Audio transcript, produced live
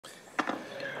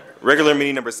Regular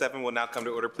meeting number 7 will now come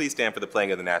to order. Please stand for the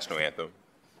playing of the national anthem.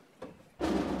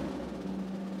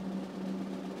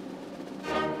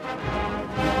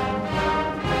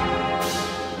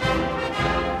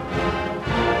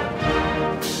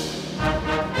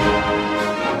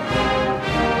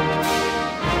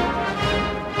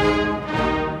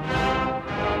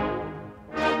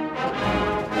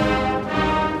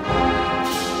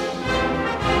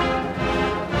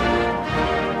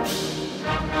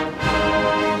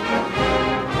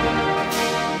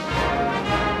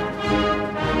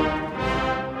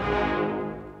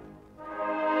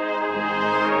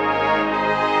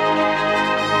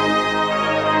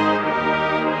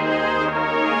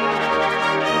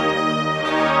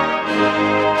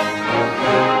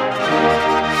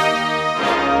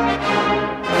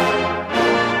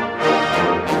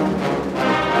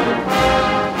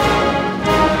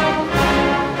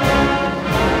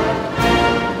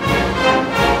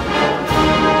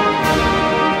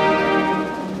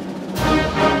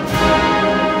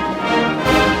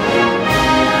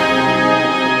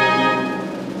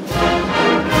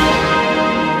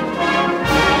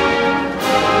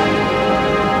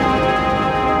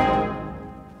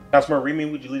 Councilmember Remy,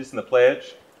 would you lead us in the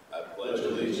pledge? I pledge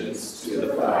allegiance to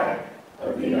the flag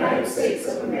of the United States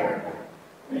of America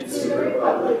and to the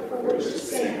republic for which it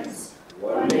stands,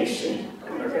 one nation,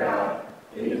 under God,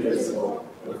 indivisible,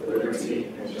 with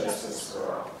liberty and justice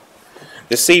for all.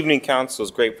 This evening, Council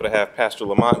is grateful to have Pastor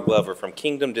Lamont Glover from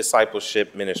Kingdom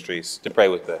Discipleship Ministries to pray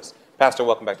with us. Pastor,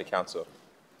 welcome back to Council.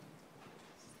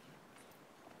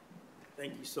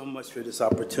 Thank you so much for this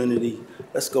opportunity.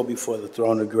 Let's go before the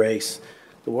throne of grace.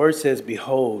 The word says,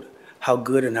 behold, how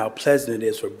good and how pleasant it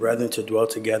is for brethren to dwell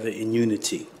together in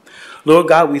unity. Lord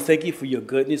God, we thank you for your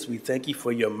goodness. We thank you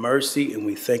for your mercy, and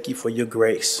we thank you for your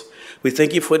grace. We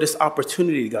thank you for this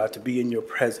opportunity, God, to be in your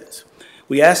presence.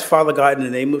 We ask, Father God, in the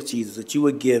name of Jesus, that you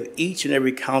would give each and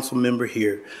every council member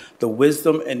here the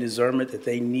wisdom and discernment that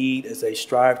they need as they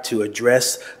strive to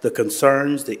address the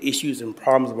concerns, the issues, and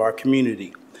problems of our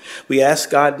community. We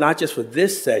ask, God, not just for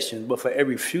this session, but for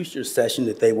every future session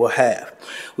that they will have.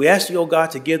 We ask you, oh God,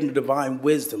 to give them divine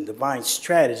wisdom, divine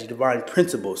strategy, divine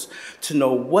principles to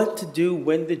know what to do,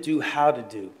 when to do, how to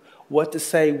do, what to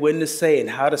say, when to say, and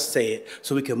how to say it,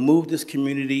 so we can move this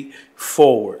community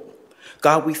forward.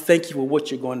 God, we thank you for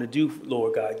what you're going to do,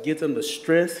 Lord God. Give them the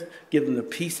strength, give them the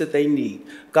peace that they need.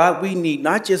 God, we need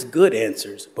not just good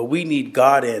answers, but we need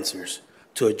God answers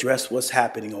to address what's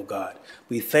happening, oh God.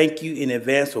 We thank you in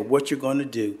advance for what you're going to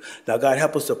do. Now, God,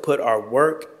 help us to put our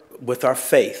work with our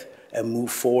faith and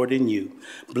move forward in you.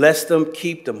 Bless them,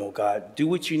 keep them, oh God. Do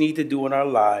what you need to do in our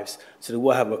lives so that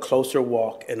we'll have a closer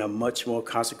walk and a much more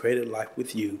consecrated life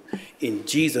with you. In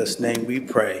Jesus' name we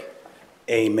pray.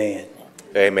 Amen.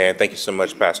 Amen. Thank you so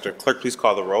much, Pastor. Clerk, please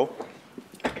call the roll.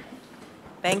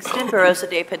 Bankston, Barosa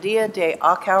de Padilla, de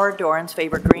Akauer, Dorans,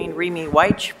 Faber Green, Remy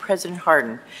White, President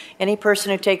Harden. Any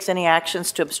person who takes any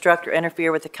actions to obstruct or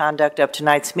interfere with the conduct of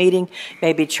tonight's meeting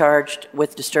may be charged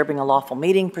with disturbing a lawful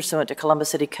meeting pursuant to Columbus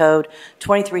City Code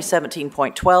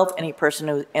 2317.12. Any person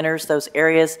who enters those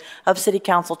areas of City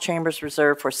Council chambers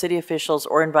reserved for city officials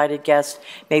or invited guests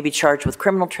may be charged with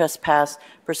criminal trespass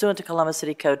pursuant to Columbus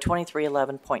City Code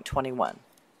 2311.21.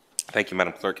 Thank you,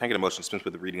 Madam Clerk. Can I get a motion to dispense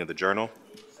with the reading of the journal?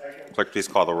 Clerk, please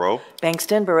call the roll.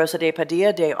 Bankston, Barosa de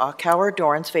Padilla, de Akauer,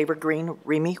 Dorans, Faber Green,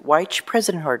 Remy White,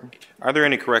 President Harden. Are there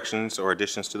any corrections or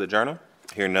additions to the journal?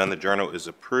 Hearing none, the journal is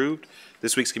approved.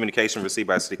 This week's communication received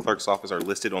by the City Clerk's office are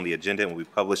listed on the agenda and will be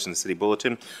published in the City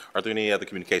Bulletin. Are there any other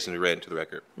communications read into the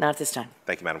record? Not at this time.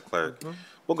 Thank you, Madam Clerk.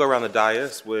 We'll go around the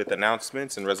dais with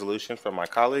announcements and resolutions from my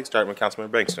colleagues, starting with Councilmember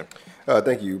Bankston.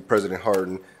 Thank you, President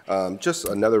Harden. Just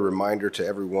another reminder to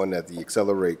everyone that the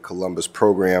Accelerate Columbus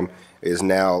program is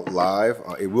now live.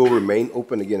 It will remain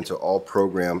open again until all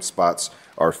program spots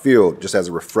are filled. Just as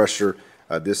a refresher,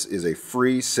 this is a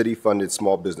free city-funded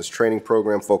small business training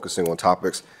program focusing on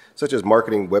topics such as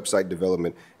marketing, website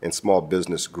development, and small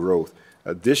business growth.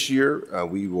 This year,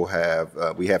 we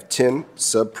have 10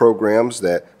 sub-programs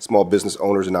that small business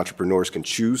owners and entrepreneurs can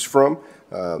choose from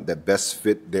that best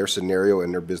fit their scenario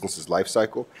and their business's life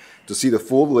cycle. To see the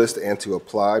full list and to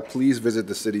apply, please visit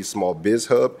the city's Small Biz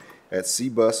Hub at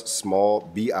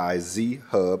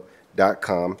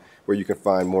cbussmallbizhub.com, where you can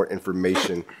find more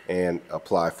information and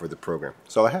apply for the program.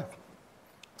 That's all I have.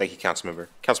 Thank you, Councilmember.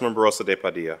 Councilmember Barosa de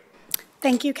Padilla.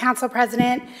 Thank you, Council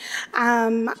President.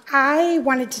 I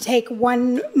wanted to take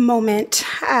one moment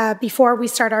before we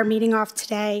start our meeting off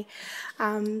today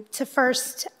to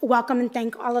first welcome and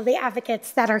thank all of the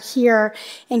advocates that are here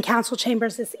in council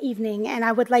chambers this evening. And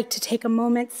I would like to take a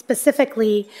moment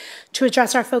specifically to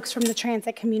address our folks from the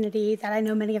transit community that I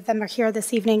know many of them are here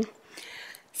this evening.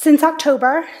 Since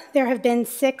October, there have been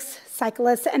 6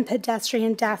 cyclist and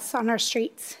pedestrian deaths on our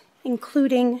streets,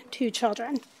 including 2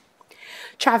 children.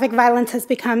 Traffic violence has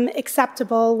become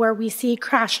acceptable where we see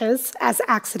crashes as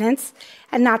accidents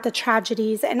and not the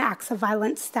tragedies and acts of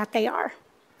violence that they are.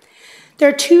 There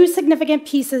are 2 significant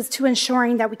pieces to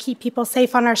ensuring that we keep people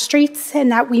safe on our streets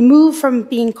and that we move from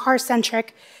being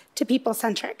car-centric to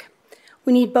people-centric.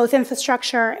 We need both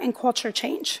infrastructure and culture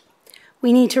change.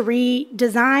 We need to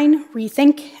redesign,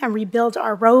 rethink, and rebuild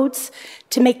our roads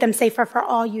to make them safer for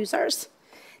all users.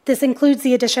 This includes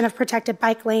the addition of protected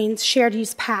bike lanes, shared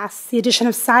use paths, the addition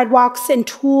of sidewalks and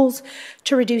tools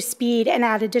to reduce speed and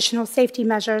add additional safety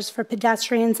measures for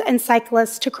pedestrians and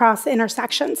cyclists to cross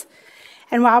intersections.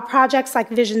 And while projects like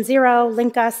Vision Zero,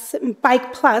 Link Us, and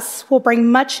Bike Plus will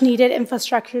bring much needed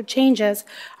infrastructure changes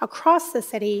across the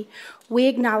city, we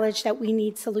acknowledge that we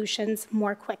need solutions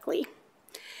more quickly.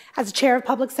 As Chair of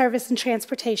Public Service and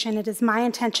Transportation, it is my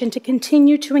intention to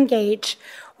continue to engage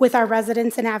with our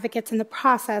residents and advocates in the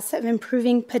process of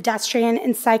improving pedestrian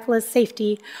and cyclist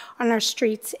safety on our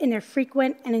streets in a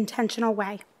frequent and intentional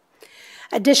way.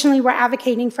 Additionally, we're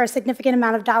advocating for a significant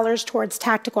amount of dollars towards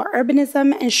tactical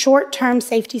urbanism and short-term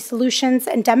safety solutions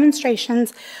and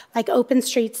demonstrations like open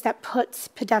streets that puts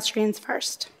pedestrians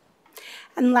first.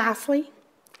 And lastly,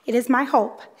 it is my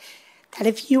hope that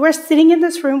if you are sitting in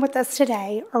this room with us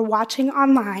today or watching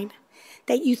online,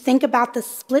 that you think about the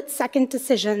split-second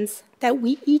decisions that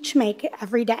we each make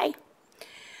every day.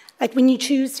 Like when you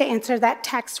choose to answer that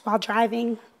text while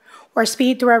driving, or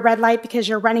speed through a red light because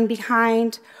you're running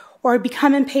behind, or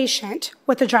become impatient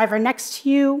with the driver next to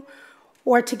you,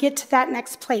 or to get to that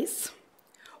next place.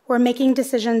 We're making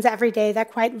decisions every day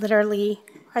that quite literally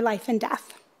are life and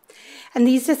death. And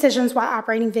these decisions while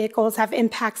operating vehicles have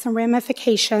impacts and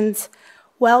ramifications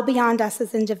well beyond us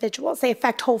as individuals. They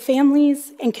affect whole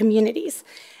families and communities.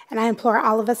 And I implore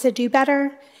all of us to do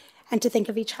better and to think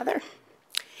of each other.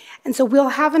 And so we'll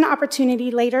have an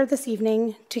opportunity later this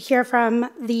evening to hear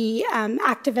from the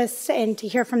activists and to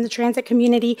hear from the transit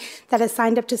community that has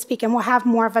signed up to speak, and we'll have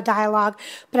more of a dialogue.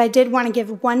 But I did want to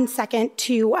give 1 second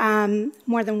to,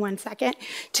 more than 1 second,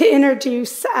 to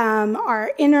introduce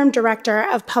our Interim Director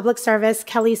of Public Service,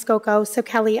 Kelly Scioto. So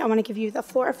Kelly, I want to give you the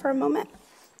floor for a moment.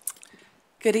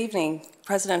 Good evening,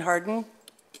 President Hardin,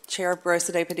 Chair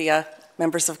Rosa de Padilla,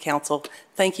 members of council.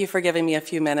 Thank you for giving me a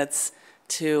few minutes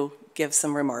to give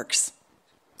some remarks.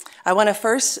 I want to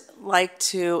first like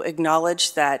to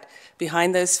acknowledge that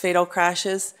behind those fatal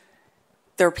crashes,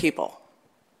 there are people.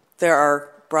 There are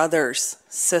brothers,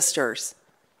 sisters,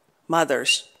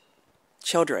 mothers,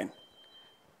 children.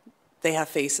 They have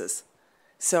faces.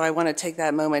 So I want to take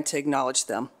that moment to acknowledge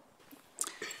them.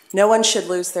 No one should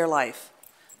lose their life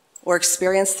or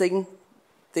experience the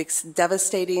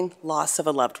devastating loss of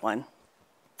a loved one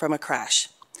from a crash.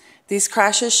 These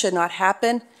crashes should not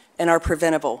happen and are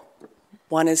preventable.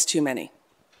 One is too many.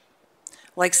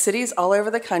 Like cities all over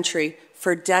the country,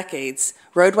 for decades,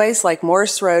 roadways like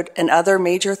Morris Road and other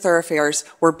major thoroughfares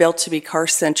were built to be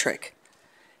car-centric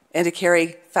and to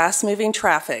carry fast-moving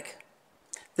traffic.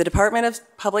 The Department of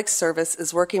Public Service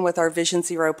is working with our Vision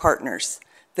Zero partners,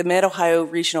 the Mid-Ohio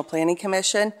Regional Planning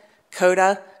Commission,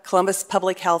 CODA, Columbus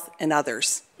Public Health, and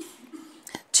others,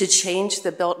 to change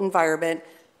the built environment,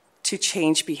 to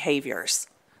change behaviors,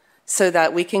 so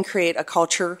that we can create a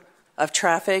culture of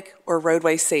traffic or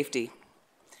roadway safety,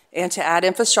 and to add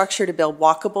infrastructure to build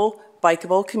walkable,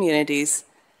 bikeable communities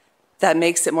that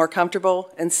makes it more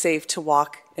comfortable and safe to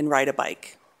walk and ride a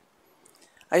bike.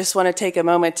 I just want to take a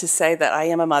moment to say that I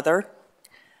am a mother.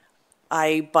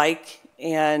 I bike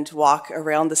and walk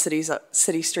around the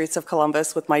city streets of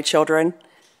Columbus with my children.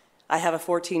 I have a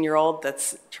 14-year-old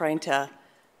that's trying to,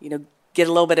 get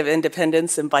a little bit of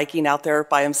independence and biking out there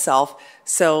by himself.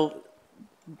 So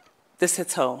this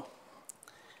hits home.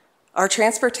 Our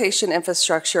transportation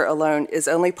infrastructure alone is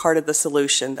only part of the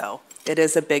solution, though. It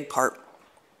is a big part.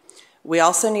 We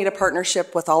also need a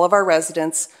partnership with all of our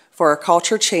residents for a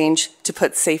culture change to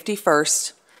put safety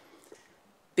first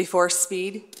before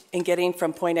speed and getting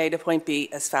from point A to point B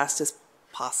as fast as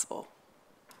possible.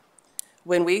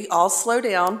 When we all slow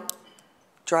down,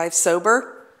 drive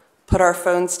sober, put our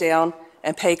phones down,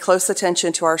 and pay close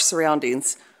attention to our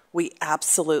surroundings, we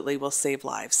absolutely will save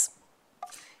lives.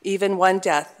 Even one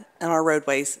death on our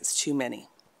roadways is too many.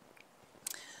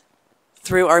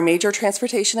 Through our major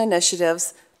transportation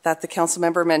initiatives that the council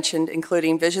member mentioned,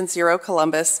 including Vision Zero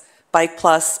Columbus, Bike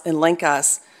Plus, and Link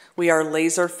Us, we are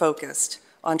laser focused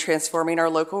on transforming our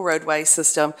local roadway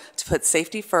system to put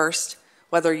safety first,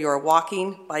 whether you are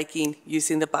walking, biking,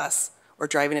 using the bus, or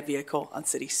driving a vehicle on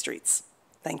city streets.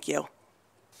 Thank you.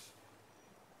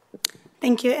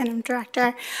 Thank you, Interim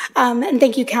Director. And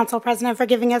thank you, Council President, for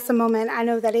giving us a moment. I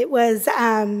know that it was,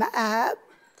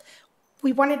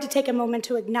 we wanted to take a moment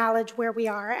to acknowledge where we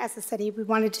are as a city. We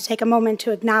wanted to take a moment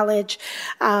to acknowledge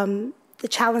the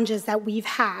challenges that we've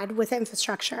had with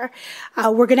infrastructure.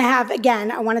 We're going to have,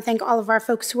 again, I want to thank all of our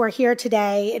folks who are here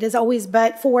today. It is always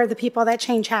but for the people that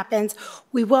change happens.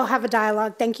 We will have a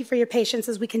dialogue. Thank you for your patience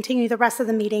as we continue the rest of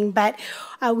the meeting, but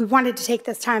we wanted to take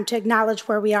this time to acknowledge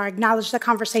where we are, acknowledge the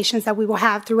conversations that we will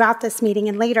have throughout this meeting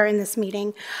and later in this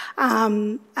meeting.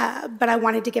 But I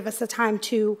wanted to give us the time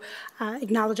to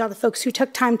acknowledge all the folks who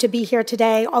took time to be here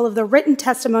today, all of the written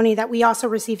testimony that we also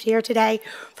received here today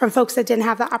from folks that didn't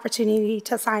have the opportunity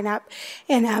to sign up.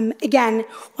 And again,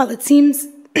 while it seems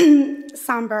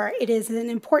somber, it is an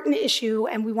important issue,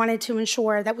 and we wanted to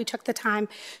ensure that we took the time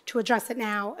to address it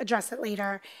now, address it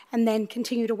later, and then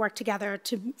continue to work together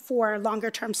for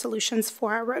longer-term solutions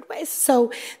for our roadways.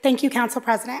 So thank you, Council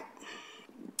President.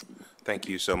 Thank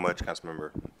you so much,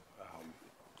 Councilmember.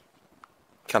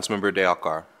 Councilmember De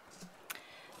Alcar.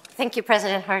 Thank you,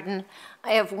 President Harden.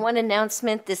 I have one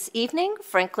announcement this evening.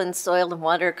 Franklin Soil and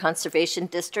Water Conservation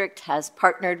District has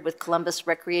partnered with Columbus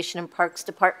Recreation and Parks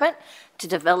Department to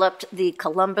develop the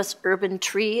Columbus Urban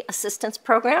Tree Assistance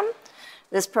Program.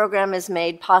 This program is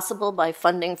made possible by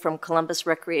funding from Columbus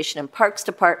Recreation and Parks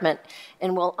Department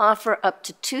and will offer up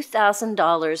to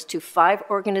 $2,000 to 5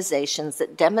 organizations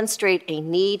that demonstrate a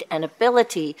need and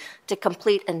ability to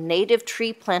complete a native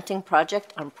tree planting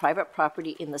project on private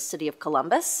property in the city of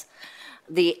Columbus.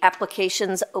 The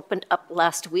applications opened up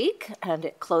last week and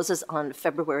it closes on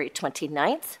February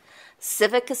 29th.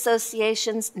 Civic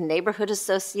associations, neighborhood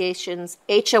associations,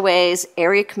 HOAs,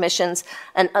 area commissions,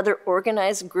 and other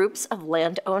organized groups of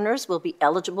landowners will be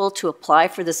eligible to apply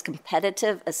for this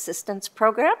competitive assistance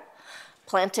program.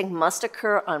 Planting must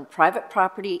occur on private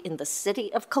property in the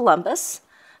city of Columbus.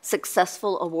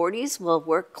 Successful awardees will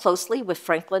work closely with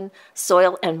Franklin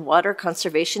Soil and Water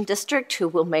Conservation District, who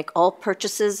will make all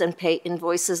purchases and pay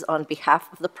invoices on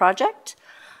behalf of the project.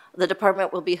 The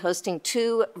department will be hosting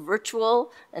 2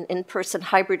 virtual and in-person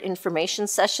hybrid information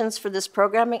sessions for this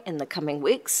programming in the coming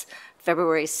weeks,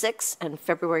 February 6th and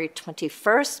February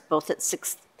 21st, both at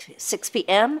 6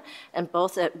 p.m. and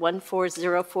both at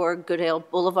 1404 Goodale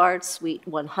Boulevard, Suite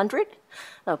 100.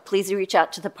 Please reach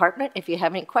out to the department if you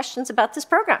have any questions about this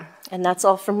program. And that's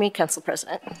all from me, Council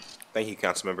President. Thank you,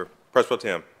 Councilmember. Press Pro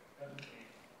Tem.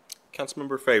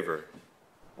 Councilmember Favor.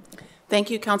 Thank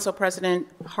you, Council President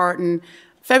Harden.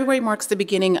 February marks the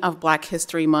beginning of Black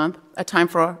History Month, a time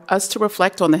for us to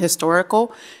reflect on the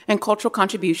historical and cultural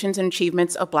contributions and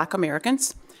achievements of Black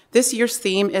Americans. This year's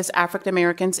theme is African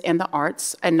Americans and the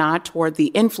Arts, a nod toward the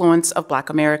influence of Black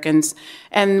Americans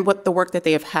and what the work that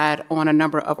they have had on a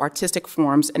number of artistic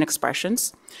forms and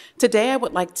expressions. Today, I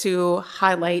would like to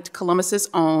highlight Columbus's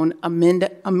own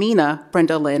Amina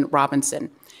Brenda Lynn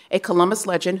Robinson, a Columbus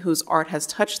legend whose art has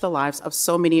touched the lives of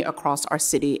so many across our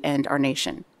city and our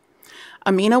nation.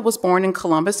 Amina was born in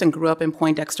Columbus and grew up in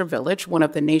Poindexter Village, one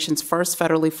of the nation's first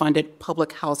federally funded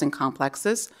public housing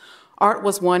complexes. Art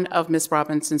was one of Ms.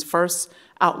 Robinson's first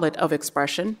outlet of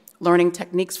expression, learning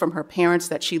techniques from her parents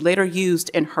that she later used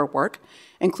in her work,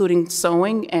 including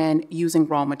sewing and using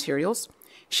raw materials.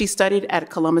 She studied at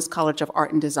Columbus College of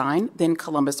Art and Design, then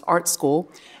Columbus Art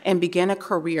School, and began a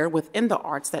career within the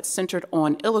arts that centered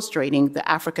on illustrating the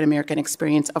African American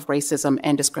experience of racism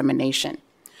and discrimination.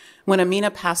 When Amina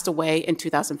passed away in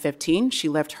 2015, she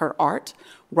left her art,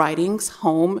 writings,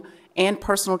 home, and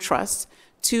personal trusts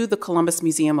to the Columbus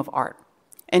Museum of Art.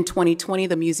 In 2020,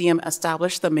 the museum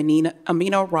established the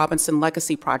Amina Robinson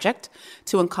Legacy Project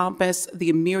to encompass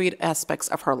the myriad aspects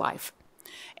of her life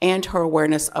and her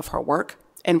awareness of her work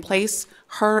and place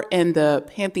her in the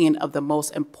pantheon of the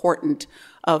most important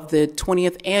of the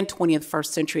 20th and 21st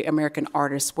century American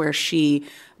artists where she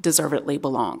deservedly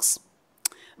belongs.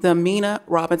 The Amina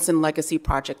Robinson Legacy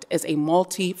Project is a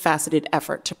multifaceted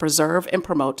effort to preserve and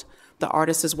promote the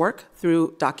artist's work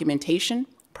through documentation,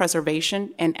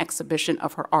 preservation, and exhibition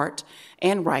of her art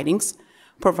and writings,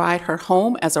 provide her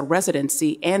home as a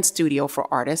residency and studio for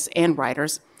artists and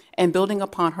writers, and building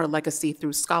upon her legacy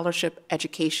through scholarship,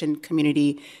 education,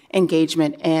 community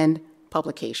engagement, and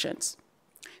publications.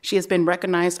 She has been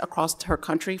recognized across her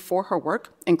country for her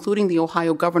work, including the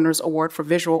Ohio Governor's Award for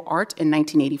Visual Art in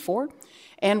 1984,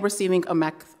 and receiving a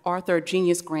MacArthur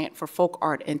Genius Grant for folk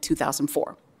art in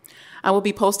 2004. I will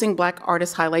be posting Black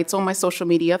artist highlights on my social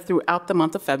media throughout the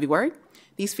month of February.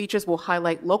 These features will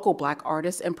highlight local Black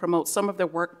artists and promote some of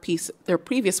their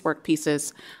previous work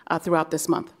pieces throughout this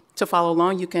month. To follow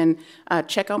along, you can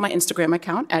check out my Instagram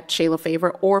account at Shayla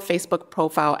Favor or Facebook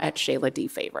profile at Shayla D.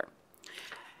 Favor.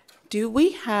 Do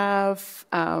we have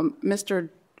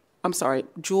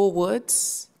Jewel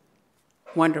Woods?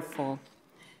 Wonderful.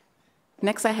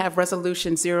 Next, I have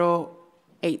Resolution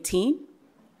 018,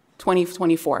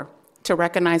 2024, to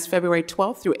recognize February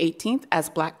 12th through 18th as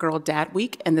Black Girl Dad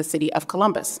Week in the city of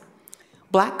Columbus.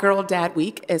 Black Girl Dad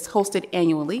Week is hosted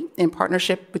annually in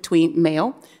partnership between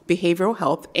Male, Behavioral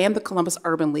Health, and the Columbus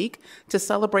Urban League to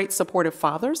celebrate supportive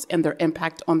fathers and their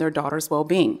impact on their daughters'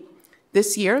 well-being.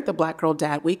 This year, the Black Girl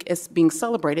Dad Week is being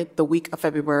celebrated the week of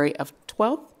February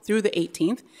 12th through the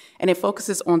 18th, and it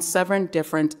focuses on 7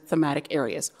 different thematic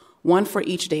areas, one for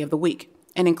each day of the week,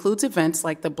 and includes events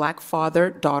like the Black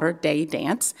Father-Daughter Day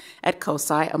Dance at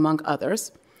COSI, among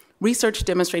others. Research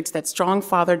demonstrates that strong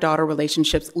father-daughter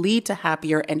relationships lead to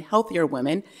happier and healthier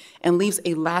women and leaves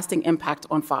a lasting impact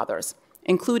on fathers,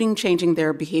 including changing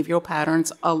their behavioral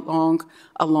patterns along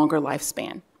a longer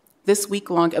lifespan. This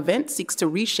week-long event seeks to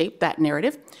reshape that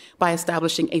narrative by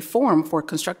establishing a forum for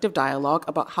constructive dialogue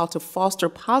about how to foster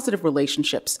positive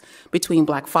relationships between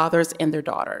Black fathers and their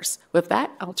daughters. With that,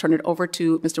 I'll turn it over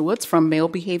to Mr. Woods from Male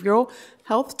Behavioral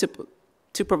Health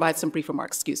to provide some brief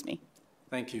remarks. Excuse me.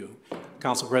 Thank you.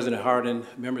 Council President Hardin,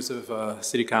 members of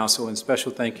City Council, and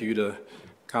special thank you to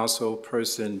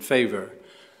Councilperson Favor.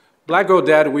 Black Girl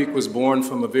Dad Week was born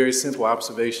from a very simple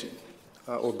observation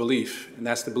or belief, and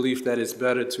that's the belief that it's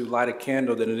better to light a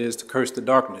candle than it is to curse the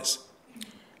darkness.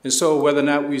 And so whether or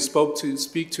not we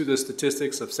speak to the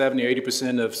statistics of 70 or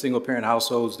 80% of single-parent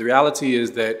households, the reality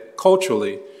is that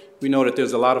culturally, we know that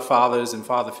there's a lot of fathers and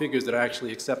father figures that are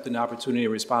actually accepting the opportunity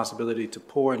and responsibility to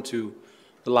pour into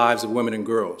the lives of women and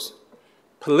girls.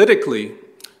 Politically,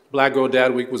 Black Girl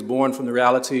Dad Week was born from the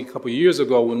reality a couple years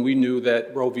ago when we knew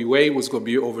that Roe v. Wade was going to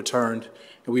be overturned,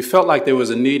 and we felt like there was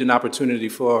a need and opportunity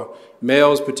for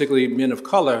males, particularly men of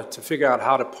color, to figure out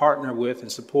how to partner with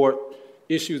and support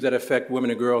issues that affect women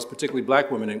and girls, particularly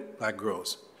Black women and Black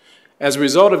girls. As a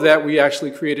result of that, we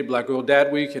actually created Black Girl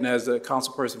Dad Week, and as the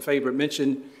Councilperson Favor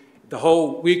mentioned, the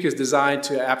whole week is designed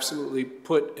to absolutely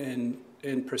put in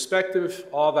perspective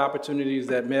all the opportunities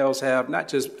that males have, not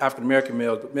just African-American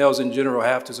males, but males in general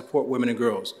have to support women and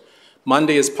girls.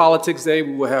 Monday is Politics Day.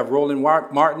 We will have Roland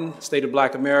Martin, State of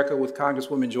Black America, with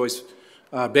Congresswoman Joyce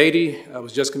Beatty. It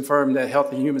was just confirmed that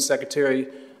Health and Human Secretary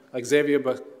Xavier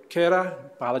Becerra,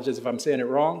 apologize if I'm saying it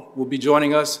wrong, will be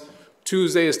joining us.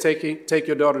 Tuesday is Take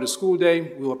Your Daughter to School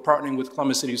Day. We are partnering with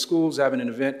Columbus City Schools, having an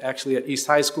event actually at East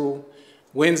High School.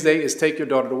 Wednesday is Take Your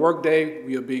Daughter to Work Day.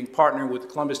 We are being partnered with the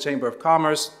Columbus Chamber of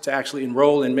Commerce to actually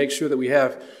enroll and make sure that we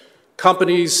have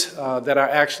companies that are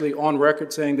actually on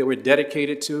record saying that we're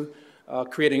dedicated to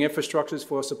creating infrastructures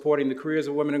for supporting the careers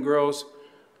of women and girls.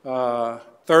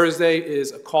 Thursday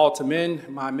is A Call to Men.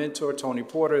 My mentor, Tony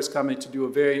Porter, is coming to do a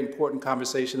very important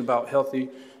conversation about healthy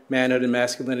manhood and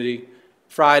masculinity.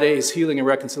 Friday is Healing and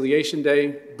Reconciliation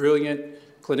Day. Brilliant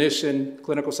clinician,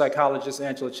 clinical psychologist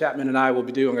Angela Chapman and I will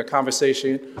be doing a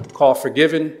conversation called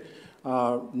Forgiven,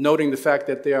 noting the fact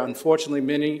that there are unfortunately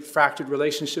many fractured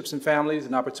relationships in families,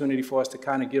 an opportunity for us to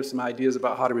kind of give some ideas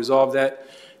about how to resolve that.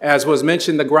 As was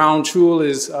mentioned, the ground jewel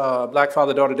is Black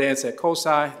Father-Daughter Dance at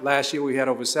COSI. Last year we had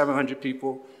over 700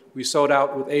 people. We sold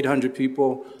out with 800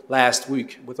 people last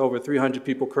week, with over 300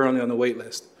 people currently on the wait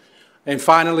list. And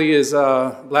finally is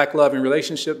Black Love and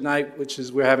Relationship Night, which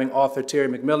is we're having author Terry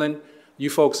McMillan. You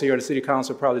folks here at the City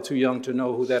Council are probably too young to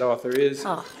know who that author is.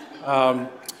 Oh.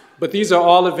 But these are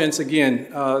all events, again,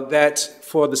 that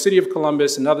for the city of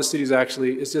Columbus and other cities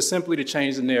actually, is just simply to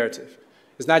change the narrative.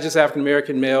 It's not just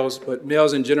African-American males, but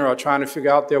males in general are trying to figure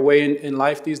out their way in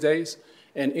life these days.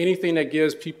 And anything that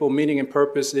gives people meaning and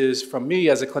purpose is, from me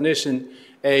as a clinician,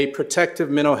 a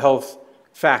protective mental health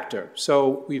factor.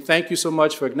 So we thank you so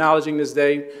much for acknowledging this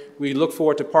day. We look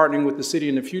forward to partnering with the city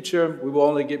in the future. We will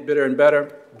only get bigger and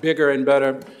better,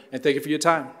 and thank you for your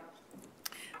time.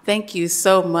 Thank you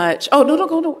so much. Oh, no,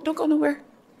 don't go nowhere.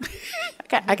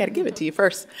 I got to give it to you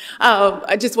first.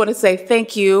 I just want to say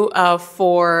thank you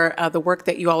for the work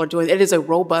that you all are doing. It is a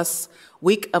robust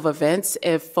week of events.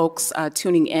 If folks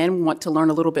tuning in want to learn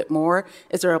a little bit more,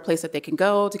 is there a place that they can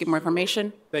go to get more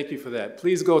information? Thank you for that.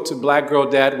 Please go to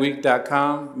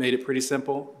blackgirldadweek.com. Made it pretty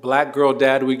simple.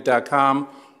 blackgirldadweek.com,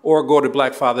 or go to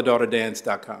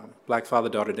blackfatherdaughter.dance.com.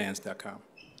 blackfatherdaughter.dance.com.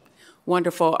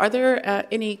 Wonderful. Are there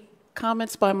any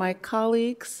comments by my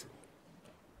colleagues?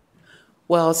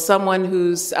 well, someone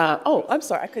who's, oh, I'm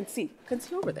sorry, I couldn't see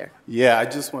over there. Yeah, I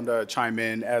just wanted to chime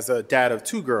in. As a dad of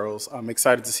 2 girls, I'm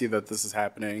excited to see that this is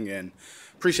happening and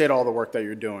appreciate all the work that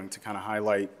you're doing to kind of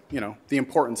highlight, the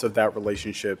importance of that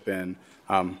relationship and,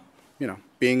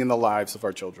 being in the lives of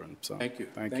our children. So Thank you.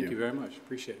 Thank you you very much.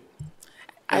 Appreciate it.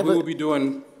 And we will be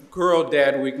doing Girl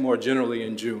Dad Week more generally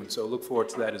in June, so look forward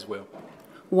to that as well.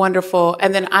 Wonderful.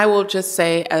 And then I will just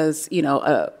say, as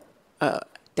a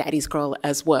daddy's girl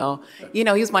as well, he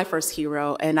was my first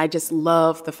hero, and I just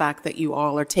love the fact that you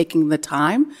all are taking the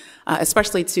time,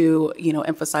 especially to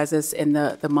emphasize this in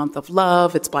the month of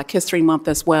love. It's Black History Month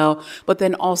as well, but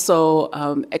then also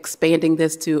expanding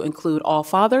this to include all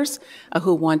fathers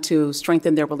who want to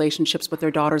strengthen their relationships with their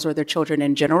daughters or their children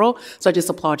in general. So I just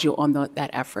applaud you on that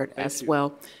effort as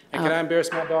well. And can I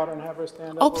embarrass my daughter and have her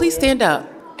stand up? Oh, please stand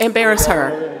up. Embarrass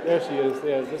her. There she is.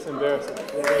 Yeah, just embarrass her.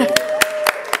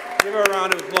 Give her a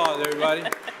round of applause, everybody.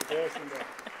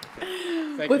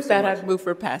 With that, I'd move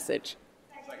for passage.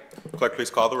 Clerk, please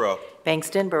call the row.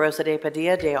 Bangston, Barosa de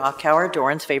Padilla, de Alcauer,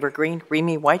 Dorans, favor green,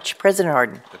 Remy White, President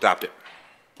Harden. Adopted.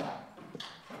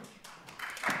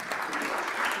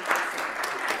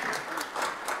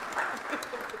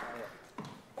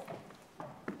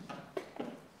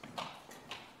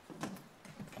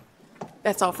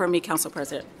 That's all from me, Council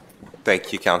President.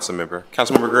 Thank you, Councilmember.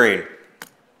 Councilmember Green.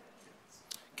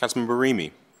 Councilmember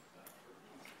Remy.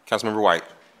 Councilmember White.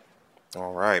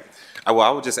 All right. I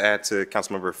will just add to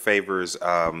Councilmember Favor's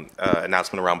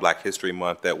announcement around Black History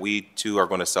Month that we too are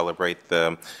going to celebrate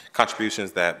the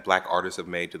contributions that Black artists have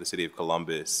made to the city of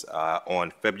Columbus.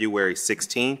 On February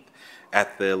 16th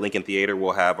at the Lincoln Theater,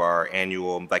 we'll have our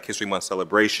annual Black History Month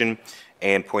celebration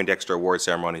and Poindexter Award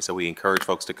ceremony. So we encourage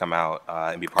folks to come out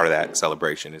and be part of that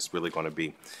celebration. It's really going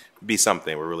to be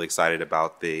something. We're really excited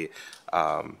about the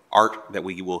art that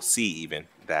we will see even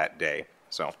that day.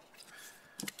 So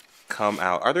come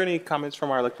out. Are there any comments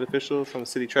from our elected officials, from the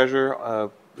city treasurer,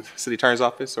 city attorney's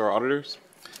office, or auditors?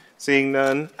 Seeing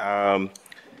none. Are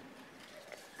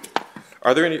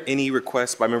there any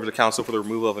requests by members of council for the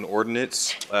removal of an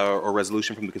ordinance or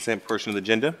resolution from the consent portion of the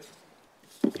agenda?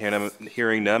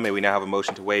 Hearing none, may we now have a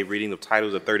motion to waive reading of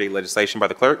titles of third-day legislation by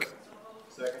the clerk?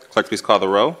 Second. Clerk, please call the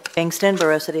row. Bangston,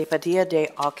 Barosa de Padilla, de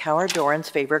Alcauer, Dorans,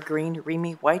 favor green,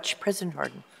 Remy White, President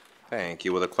Harden. Thank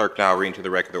you. Will the clerk now read into the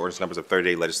record the ordinance numbers of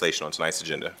third-day legislation on tonight's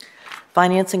agenda?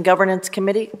 Finance and Governance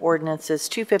Committee, ordinances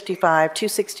 255,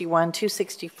 261,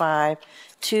 265,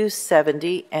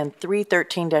 270, and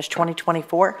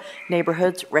 313-2024.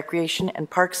 Neighborhoods, Recreation, and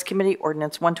Parks Committee,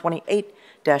 ordinance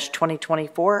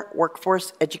 128-2024.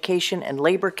 Workforce, Education, and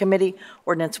Labor Committee,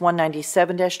 ordinance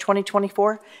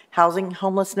 197-2024. Housing,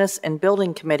 Homelessness, and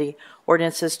Building Committee,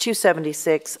 ordinances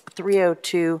 276,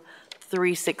 302,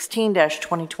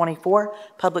 316-2024,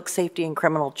 Public Safety and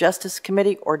Criminal Justice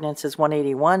Committee, ordinances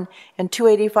 181 and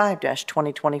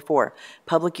 285-2024,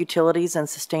 Public Utilities and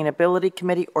Sustainability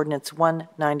Committee, ordinance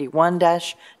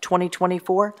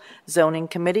 191-2024, Zoning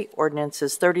Committee,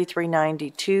 ordinances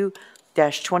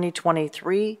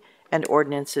 3392-2023, and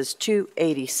ordinances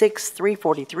 286,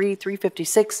 343,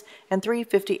 356, and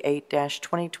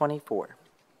 358-2024.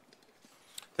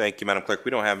 Thank you, Madam Clerk.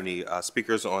 We don't have any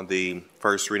speakers on the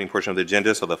first reading portion of the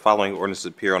agenda, so the following ordinances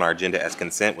appear on our agenda as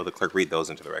consent. Will the clerk read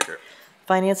those into the record?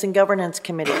 Finance and Governance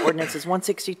Committee, ordinances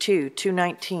 162,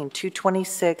 219,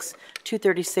 226,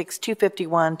 236,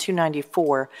 251,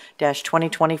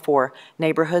 294-2024.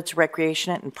 Neighborhoods,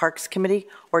 Recreation, and Parks Committee,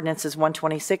 ordinances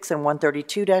 126 and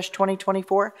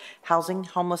 132-2024. Housing,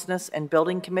 Homelessness, and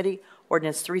Building Committee,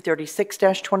 ordinance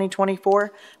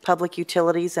 336-2024. Public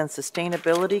Utilities and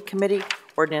Sustainability Committee,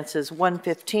 ordinances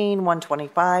 115,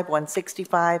 125,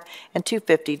 165, and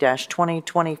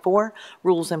 250-2024.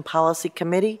 Rules and Policy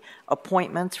Committee,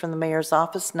 appointments from the Mayor's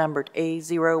Office numbered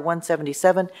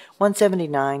A0177,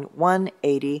 179,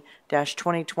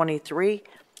 180-2023,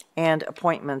 and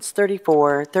appointments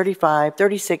 34, 35,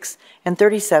 36, and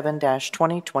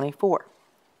 37-2024.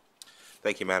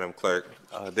 Thank you, Madam Clerk.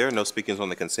 There are no speakers on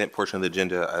the consent portion of the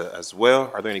agenda as well.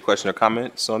 Are there any questions or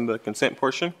comments on the consent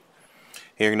portion?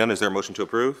 Hearing none, is there a motion to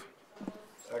approve?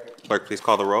 Second. Clerk, please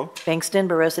call the roll. Bangston,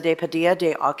 Barosa de Padilla,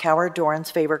 de Alcauer,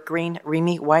 Dorans, favor green,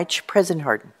 Remy White, President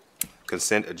Harden.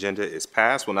 Consent agenda is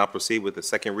passed. We'll now proceed with the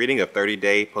second reading of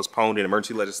 30-day postponed and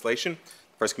emergency legislation.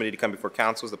 First committee to come before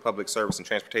council is the Public Service and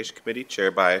Transportation Committee,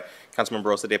 chaired by Councilmember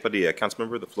Rosa de Padilla.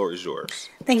 Councilmember, the floor is yours.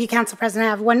 Thank you, Council President. I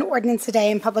have one ordinance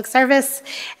today in public service,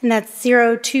 and that's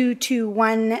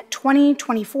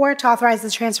 0221-2024 to authorize the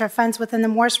transfer of funds within the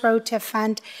Morse Road TIF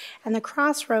Fund and the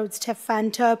Crossroads TIF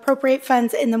Fund to appropriate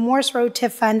funds in the Morse Road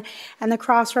TIF Fund and the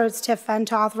Crossroads TIF Fund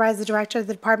to authorize the Director of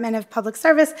the Department of Public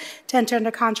Service to enter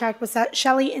into contract with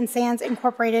Shelley and Sands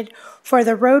Incorporated for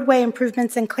the roadway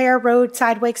improvements Sinclair Road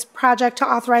Sidewalks project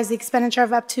to authorize the expenditure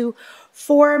of up to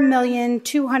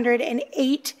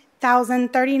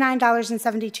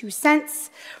 $4,208,039.72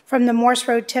 from the Morse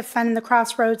Road TIF Fund and the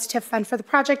Crossroads TIF Fund for the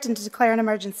project and to declare an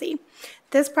emergency.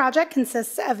 This project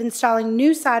consists of installing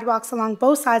new sidewalks along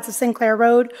both sides of Sinclair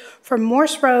Road from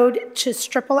Morse Road to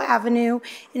Stripple Avenue,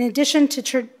 in addition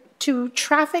to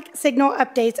traffic signal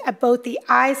updates at both the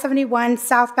I-71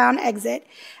 southbound exit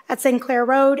at Sinclair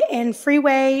Road and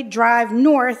Freeway Drive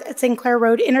North at Sinclair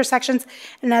Road intersections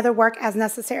and other work as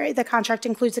necessary. The contract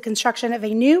includes the construction of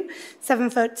a new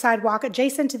 7-foot sidewalk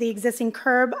adjacent to the existing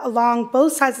curb along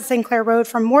both sides of Sinclair Road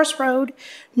from Morse Road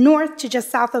north to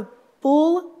just south of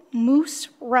Bull Moose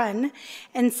Run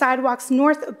and sidewalks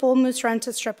north of Bull Moose Run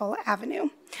to Stripple Avenue.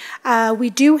 We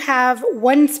do have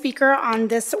one speaker on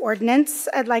this ordinance.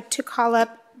 I'd like to call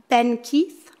up Ben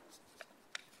Keith.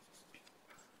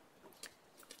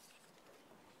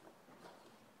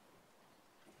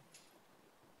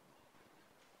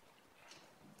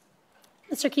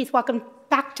 Mr. Keith, welcome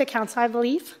back to council, I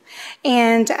believe.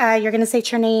 And you're going to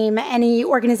state your name, any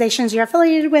organizations you're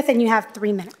affiliated with, and you have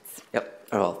 3 minutes. Yep.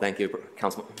 Well, thank you,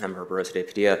 Councilmember Rosa de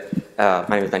Padilla.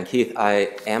 My name is Ben Keith. I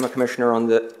am a commissioner on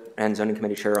the and zoning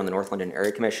committee chair on the North London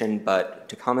Area Commission, but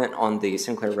to comment on the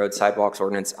Sinclair Road Sidewalks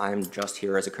ordinance, I'm just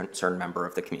here as a concerned member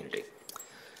of the community.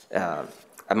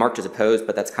 I'm marked as opposed,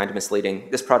 but that's kind of misleading.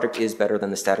 This project is better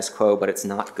than the status quo, but it's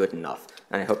not good enough,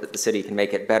 and I hope that the city can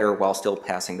make it better while still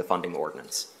passing the funding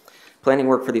ordinance. Planning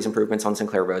work for these improvements on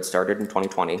Sinclair Road started in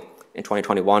 2020. In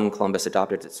 2021, Columbus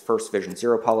adopted its first Vision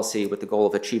Zero policy with the goal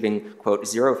of achieving, quote,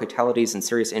 zero fatalities and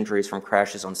serious injuries from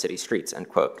crashes on city streets, end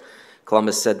quote.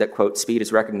 Columbus said that, quote, speed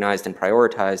is recognized and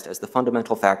prioritized as the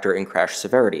fundamental factor in crash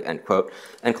severity, end quote,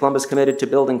 and Columbus committed to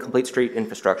building complete street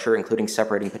infrastructure, including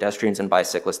separating pedestrians and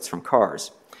bicyclists from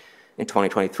cars. In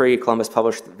 2023, Columbus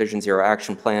published the Vision Zero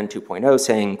Action Plan 2.0,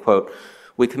 saying, quote,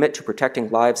 we commit to protecting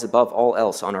lives above all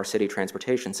else on our city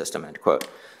transportation system, end quote.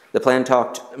 The plan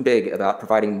talked big about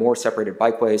providing more separated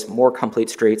bikeways, more complete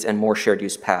streets, and more shared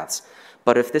use paths.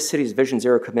 But if this city's Vision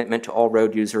Zero commitment to all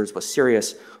road users was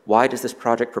serious, why does this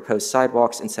project propose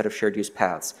sidewalks instead of shared use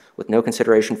paths, with no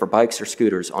consideration for bikes or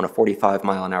scooters on a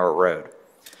 45-mile-an-hour road?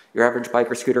 Your average bike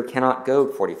or scooter cannot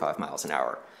go 45 miles an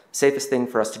hour. The safest thing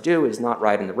for us to do is not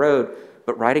ride in the road,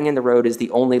 but riding in the road is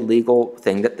the only legal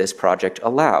thing that this project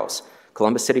allows.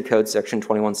 Columbus City Code Section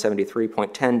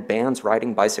 2173.10 bans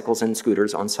riding bicycles and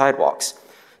scooters on sidewalks.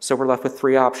 So we're left with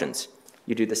 3 options.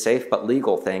 You do the safe but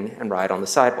legal thing and ride on the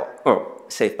sidewalk, or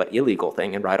safe but illegal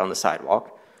thing and ride on the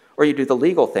sidewalk, or you do the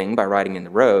legal thing by riding in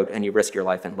the road and you risk your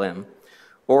life and limb,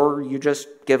 or you just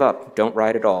give up, don't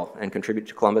ride at all, and contribute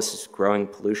to Columbus's growing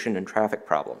pollution and traffic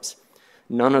problems.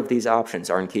 None of these options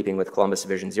are in keeping with Columbus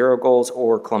Vision Zero goals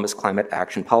or Columbus Climate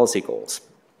Action Policy goals.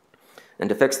 And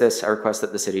to fix this, I request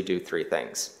that the city do 3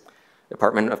 things. The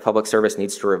Department of Public Service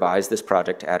needs to revise this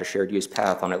project to add a shared use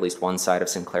path on at least one side of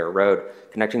Sinclair Road,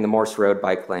 connecting the Morse Road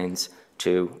bike lanes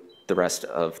to the rest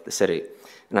of the city.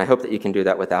 And I hope that you can do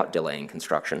that without delaying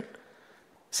construction.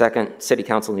 Second, City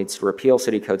Council needs to repeal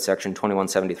City Code Section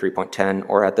 2173.10,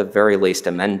 or at the very least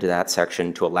amend that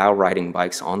section to allow riding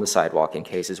bikes on the sidewalk in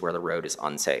cases where the road is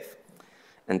unsafe.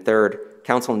 And third,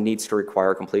 Council needs to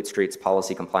require complete streets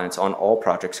policy compliance on all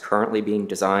projects currently being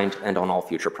designed and on all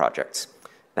future projects.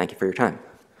 Thank you for your time.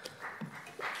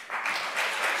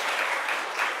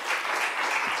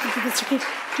 Thank you, Mr. Keith.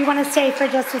 Do you want to stay for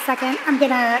just a second? I'm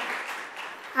going to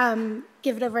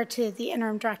give it over to the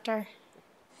interim director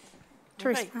to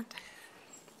respond.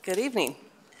 Good evening.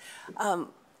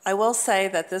 I will say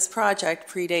that this project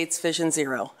predates Vision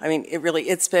Zero. I mean,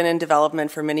 it's been in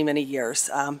development for many, many years.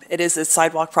 It is a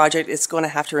sidewalk project. It's going to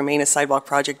have to remain a sidewalk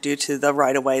project due to the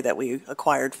right-of-way that we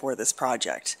acquired for this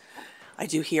project. I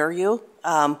do hear you,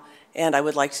 and I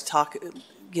would like to talk,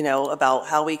 about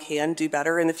how we can do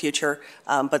better in the future,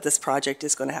 but this project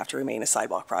is going to have to remain a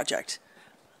sidewalk project.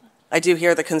 I do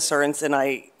hear the concerns, and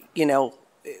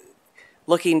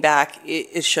looking back,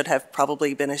 it should have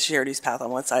probably been a shared use path on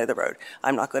one side of the road.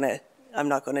 I'm not going to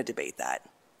debate that.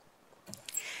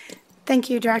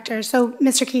 Thank you, Director. So,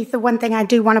 Mr. Keith, the one thing I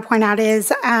do want to point out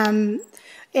is, and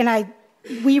I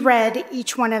we read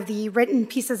each one of the written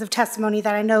pieces of testimony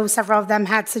that I know several of them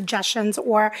had suggestions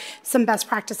or some best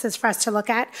practices for us to look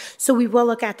at. So we will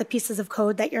look at the pieces of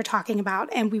code that you're talking about,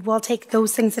 and we will take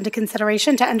those things into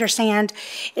consideration to understand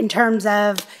in terms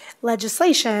of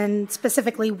legislation,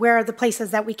 specifically where are the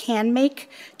places that we can make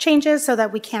changes so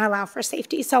that we can allow for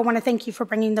safety. So I want to thank you for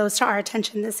bringing those to our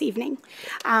attention this evening.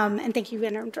 And thank you,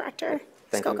 Interim Director.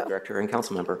 Thank you, Director and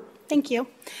Council Member. Thank you.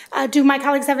 Do my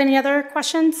colleagues have any other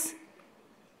questions?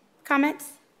 Comments?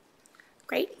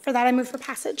 Great. For that, I move for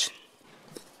passage.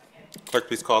 Clerk,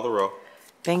 please call the row.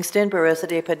 Bangston, Barosa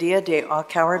de Padilla, de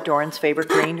Alcauer, Dorans, Favor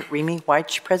Green, Remy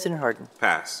White, President Harden.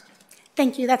 Pass.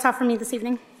 Thank you. That's all for me this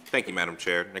evening. Thank you, Madam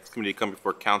Chair. Next committee to come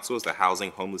before council is the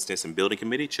Housing, Homelessness, and Building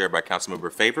Committee, chaired by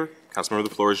Councilmember Favor. Councilmember,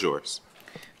 the floor is yours.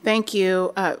 Thank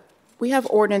you. We have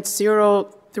ordinance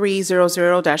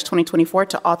 0300-2024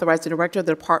 to authorize the Director of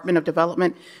the Department of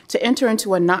Development to enter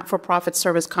into a not-for-profit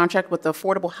service contract with the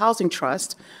Affordable Housing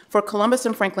Trust for Columbus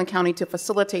and Franklin County to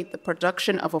facilitate the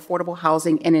production of affordable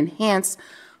housing and enhance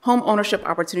home ownership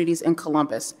opportunities in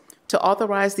Columbus, to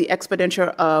authorize the expenditure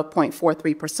of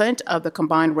 0.43% of the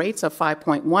combined rates of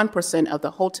 5.1% of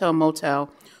the hotel motel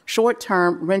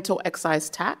short-term rental excise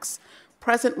tax,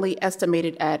 presently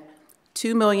estimated at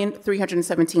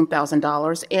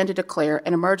 $2,317,000, and to declare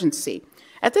an emergency.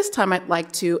 At this time, I'd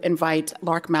like to invite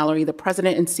Lark Mallory, the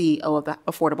President and CEO of the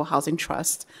Affordable Housing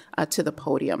Trust, to the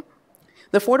podium.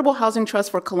 The Affordable Housing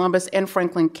Trust for Columbus and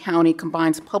Franklin County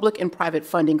combines public and private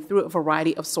funding through a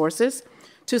variety of sources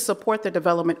to support the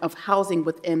development of housing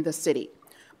within the city.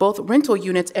 Both rental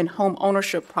units and home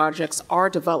ownership projects are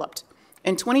developed.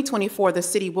 In 2024, the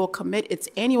city will commit its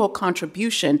annual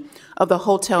contribution of the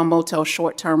hotel motel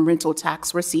short-term rental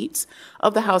tax receipts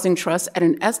of the Housing Trust at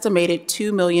an estimated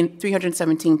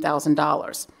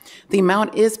 $2,317,000. The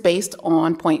amount is based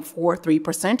on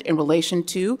 0.43% in relation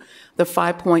to the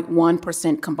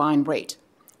 5.1% combined rate.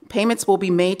 Payments will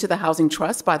be made to the Housing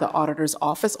Trust by the Auditor's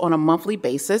Office on a monthly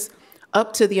basis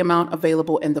up to the amount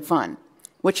available in the fund,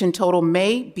 which in total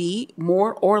may be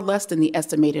more or less than the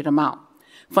estimated amount.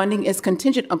 Funding is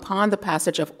contingent upon the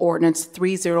passage of Ordinance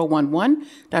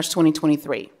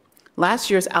 3011-2023. Last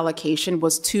year's allocation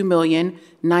was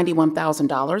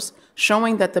 $2,091,000,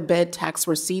 showing that the bed tax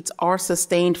receipts are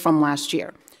sustained from last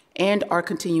year and are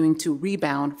continuing to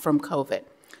rebound from COVID.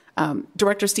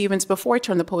 Director Stevens, before I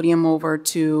turn the podium over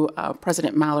to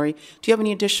President Mallory, do you have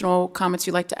any additional comments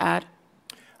you'd like to add?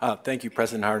 Thank you,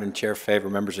 President Harden, Chair Favor,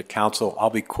 members of council. I'll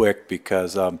be quick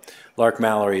because Lark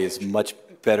Mallory is much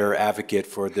better advocate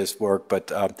for this work,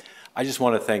 but I just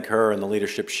want to thank her and the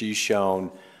leadership she's shown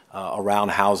around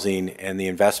housing and the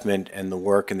investment and the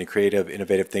work and the creative,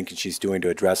 innovative thinking she's doing to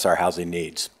address our housing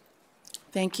needs.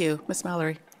 Thank you. Ms.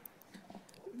 Mallory.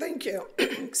 Thank you.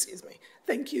 Excuse me.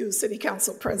 Thank you, City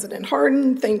Council President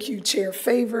Harden. Thank you, Chair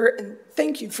Favor, and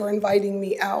thank you for inviting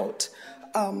me out.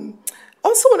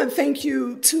 Also want to thank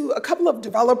you to a couple of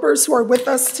developers who are with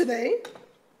us today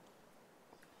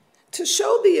to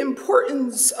show the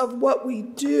importance of what we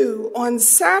do. On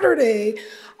Saturday,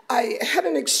 I had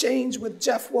an exchange with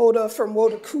Jeff Woda from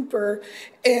Woda Cooper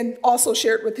and also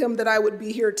shared with him that I would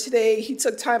be here today. He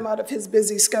took time out of his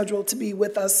busy schedule to be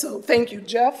with us, so thank you,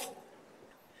 Jeff.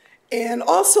 And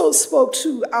also spoke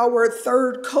to our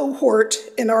third cohort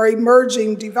in our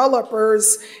emerging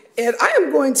developers. And I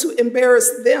am going to embarrass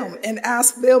them and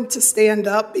ask them to stand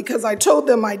up because I told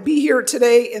them I'd be here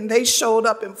today and they showed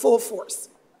up in full force.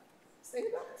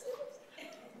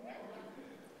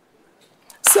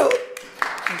 So,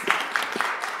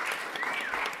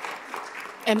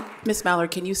 and Ms. Mallory,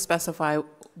 can you specify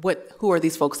who are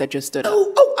these folks that just stood up?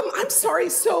 I'm sorry.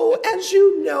 So, as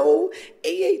you know,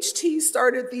 AHT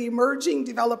started the Emerging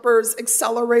Developers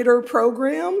Accelerator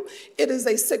Program. It is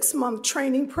a 6-month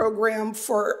training program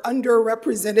for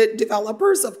underrepresented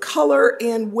developers of color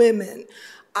and women.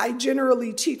 I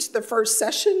generally teach the first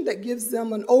session that gives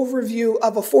them an overview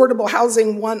of Affordable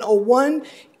Housing 101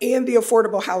 and the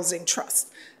Affordable Housing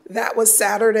Trust. That was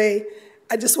Saturday.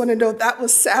 I just want to note that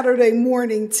was Saturday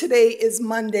morning. Today is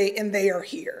Monday, and they are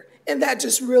here. And that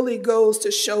just really goes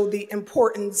to show the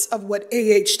importance of what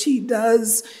AHT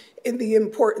does and the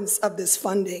importance of this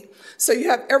funding. So you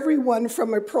have everyone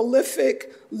from a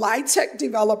prolific LIHTC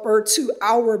developer to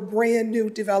our brand new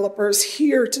developers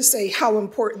here to say how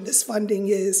important this funding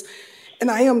is. And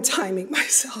I am timing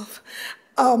myself.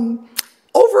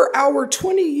 Over our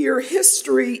 20-year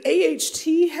history,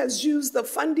 AHT has used the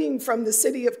funding from the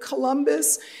City of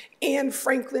Columbus and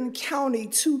Franklin County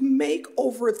to make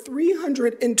over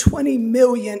 $320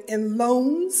 million in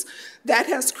loans that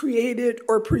has created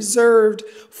or preserved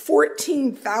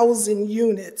 14,000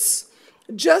 units.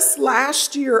 Just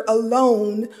last year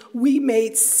alone, we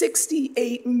made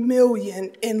 $68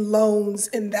 million in loans,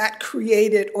 and that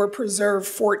created or preserved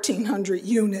 1,400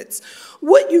 units.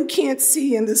 What you can't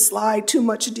see in this slide, too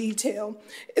much detail,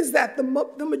 is that the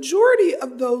majority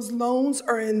of those loans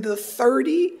are in the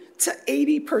 30 to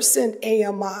 80%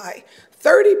 AMI.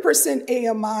 30%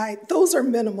 AMI, those are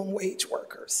minimum wage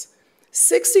workers.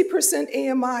 60%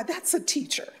 AMI, that's a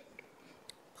teacher.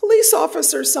 Police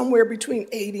officers somewhere between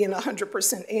 80 and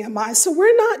 100% AMI. So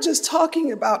we're not just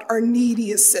talking about our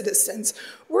neediest citizens.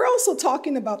 We're also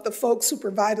talking about the folks who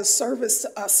provide a service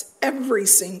to us every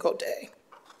single day.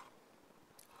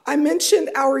 I mentioned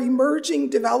our emerging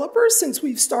developers. Since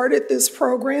we've started this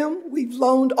program, we've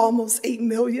loaned almost $8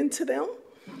 million to them.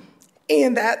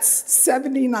 And that's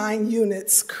 79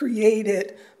 units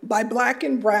created by Black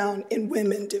and brown and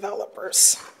women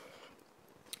developers.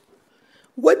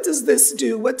 What does this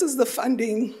do? What does the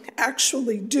funding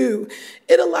actually do?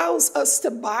 It allows us to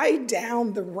buy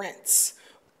down the rents.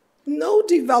 No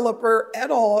developer at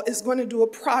all is going to do a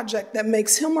project that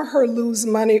makes him or her lose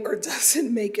money or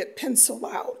doesn't make it pencil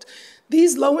out.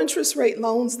 These low interest rate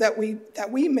loans that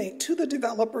we make to the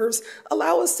developers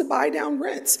allow us to buy down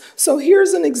rents. So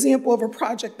here's an example of a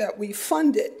project that we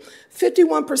funded.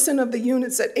 51% of the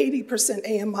units at 80%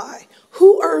 AMI.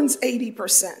 Who earns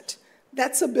 80%?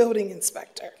 That's a building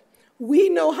inspector. We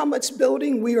know how much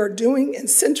building we are doing in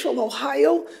Central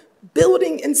Ohio.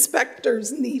 Building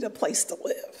inspectors need a place to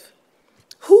live.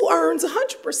 Who earns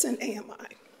 100%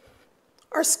 AMI?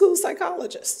 Our school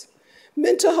psychologists.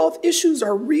 Mental health issues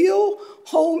are real,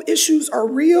 home issues are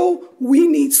real, we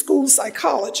need school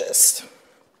psychologists.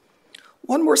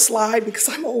 One more slide because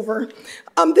I'm over.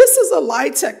 This is a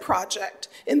LIHTC project,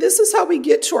 and this is how we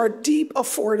get to our deep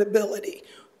affordability.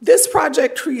 This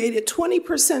project created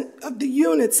 20% of the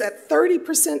units at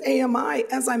 30% AMI.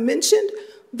 As I mentioned,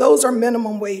 those are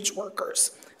minimum wage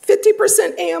workers.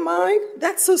 50% AMI,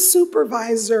 that's a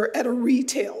supervisor at a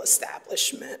retail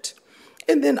establishment.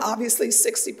 And then obviously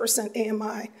 60%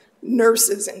 AMI,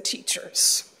 nurses and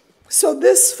teachers. So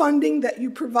this funding that you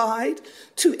provide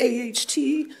to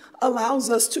AHT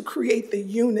allows us to create the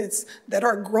units that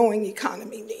our growing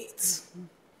economy needs.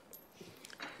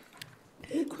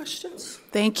 Any questions?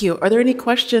 Thank you. Are there any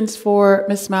questions for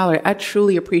Ms. Mallory? I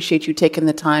truly appreciate you taking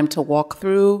the time to walk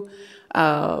through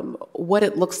what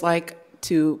it looks like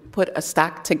to put a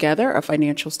stack together, a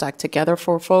financial stack together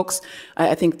for folks.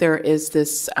 I think there is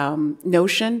this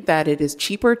notion that it is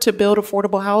cheaper to build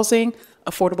affordable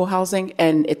housing,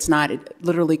 and it's not. It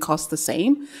literally costs the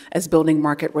same as building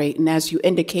market rate. And as you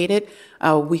indicated,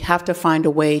 we have to find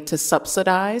a way to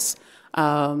subsidize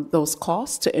those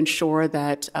costs to ensure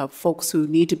that folks who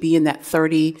need to be in that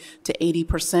 30 to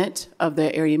 80% of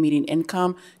their area median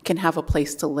income can have a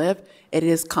place to live. It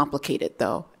is complicated,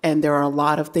 though, and there are a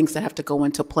lot of things that have to go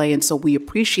into play, and so we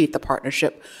appreciate the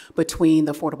partnership between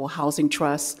the Affordable Housing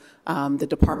Trust, the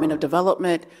Department of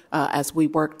Development, as we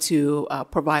work to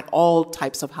provide all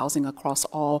types of housing across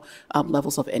all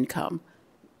levels of income.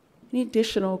 Any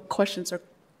additional questions or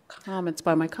comments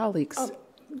by my colleagues?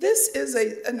 This is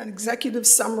an executive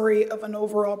summary of an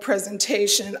overall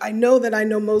presentation. I know that I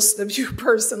know most of you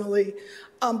personally,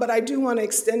 but I do want to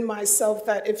extend myself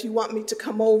that if you want me to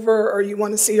come over or you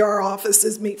want to see our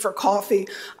offices, meet for coffee,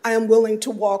 I am willing to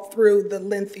walk through the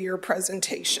lengthier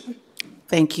presentation.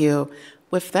 Thank you.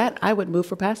 With that, I would move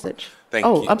for passage. Thank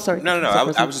you. I'm sorry. No. I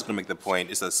was just going to make the point.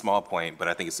 It's a small point, but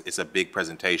I think it's a big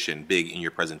presentation, big in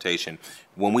your presentation.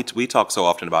 When we talk so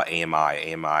often about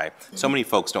AMI, so many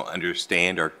folks don't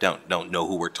understand or don't know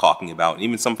who we're talking about. And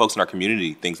even some folks in our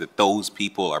community think that those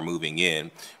people are moving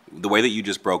in. The way that you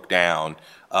just broke down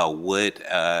what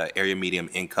area median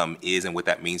income is and what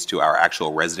that means to our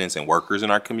actual residents and workers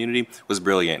in our community was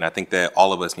brilliant. And I think that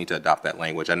all of us need to adopt that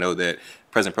language. I know that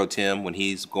President Pro Tem, when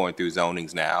he's going through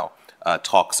zonings now,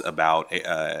 talks about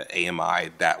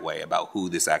AMI that way, about who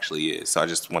this actually is. So I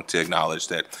just want to acknowledge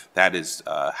that that is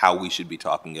how we should be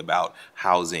talking about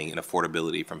housing and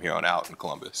affordability from here on out in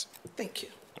Columbus. Thank you.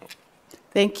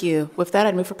 Thank you. With that,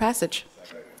 I'd move for passage.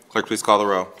 Clerk, please call the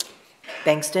row.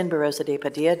 Bangston, Barosa de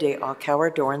Padilla, de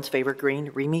Alcauer, Dorans, Favor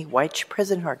Green, Remy White,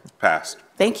 President Harden. Passed.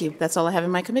 Thank you. That's all I have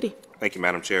in my committee. Thank you,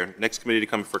 Madam Chair. Next committee to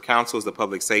come before council is the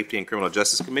Public Safety and Criminal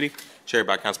Justice Committee, chaired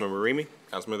by Councilmember Remy.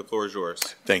 Councilmember, the floor is yours.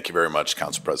 Thank you very much,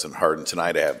 Council President Harden.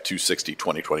 Tonight I have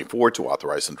 260-2024 to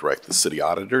authorize and direct the city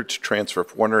auditor to transfer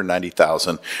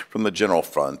 $490,000 from the general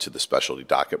fund to the specialty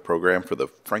docket program for the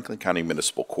Franklin County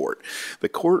Municipal Court. The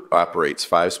court operates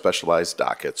 5 specialized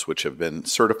dockets which have been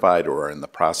certified or are in the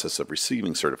process of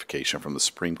receiving certification from the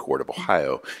Supreme Court of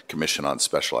Ohio Commission on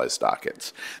Specialized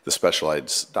Dockets. The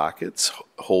specialized dockets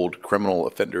hold criminal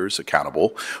offenders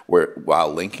accountable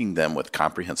while linking them with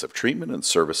comprehensive treatment and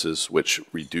services, which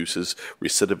reduces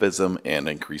recidivism and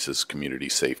increases community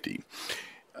safety.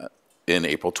 In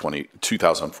April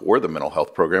 2004, the mental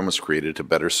health program was created to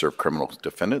better serve criminal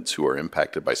defendants who are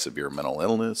impacted by severe mental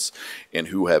illness and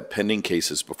who have pending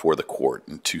cases before the court.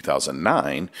 In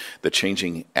 2009, the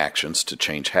Changing Actions to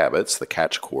Change Habits, the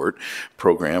Catch Court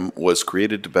program, was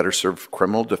created to better serve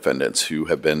criminal defendants who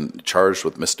have been charged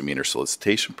with misdemeanor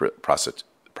solicitation,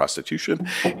 prostitution,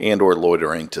 and or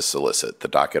loitering to solicit. The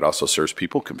docket also serves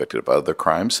people convicted of other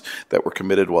crimes that were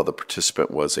committed while the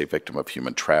participant was a victim of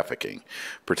human trafficking.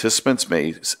 Participants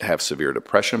may have severe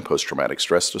depression, post-traumatic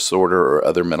stress disorder, or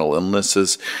other mental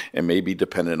illnesses, and may be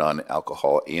dependent on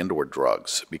alcohol and or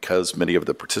drugs. Because many of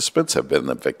the participants have been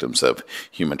the victims of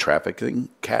human trafficking,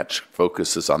 Catch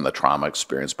focuses on the trauma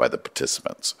experienced by the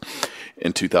participants.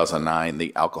 In 2009,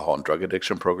 the Alcohol and Drug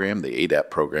Addiction Program, the ADAP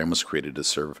program, was created to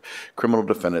serve criminal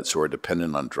defendants who are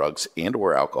dependent on drugs and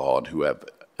or alcohol and who have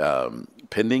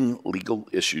pending legal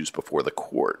issues before the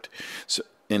court. So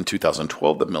in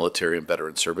 2012, the Military and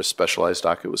Veteran Service Specialized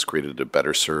Docket was created to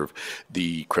better serve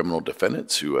the criminal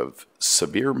defendants who have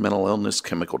severe mental illness,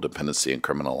 chemical dependency, and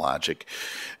criminologic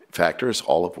factors,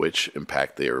 all of which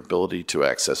impact their ability to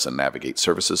access and navigate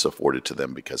services afforded to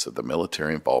them because of the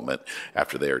military involvement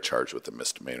after they are charged with a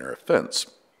misdemeanor offense.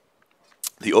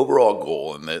 The overall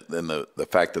goal and the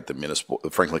fact that the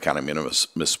Franklin County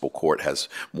Municipal Court has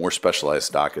more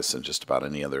specialized dockets than just about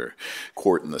any other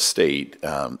court in the state,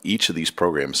 each of these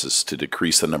programs is to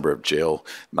decrease the number of jail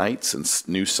nights and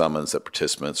new summons that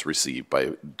participants receive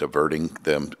by diverting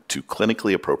them to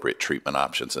clinically appropriate treatment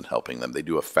options and helping them. They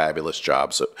do a fabulous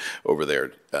job over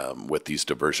there with these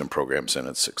diversion programs, and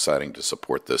it's exciting to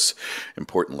support this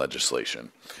important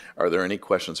legislation. Are there any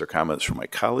questions or comments from my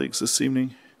colleagues this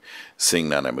evening? Seeing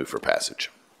none, I move for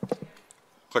passage.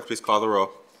 Clerk, please call the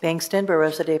roll. Bangston,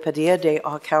 Barosa de Padilla, de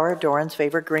Alcala, Dorans,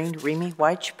 Favor Green, Remy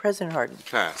White, President Harden.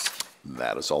 Passed.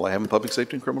 That is all I have in public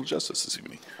safety and criminal justice this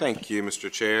evening. Thank you, Mr.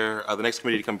 Chair. The next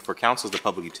committee to come before council is the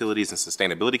Public Utilities and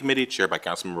Sustainability Committee, chaired by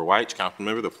Councilmember White.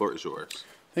 Councilmember, the floor is yours.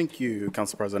 Thank you,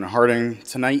 Council President Harding.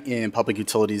 Tonight in Public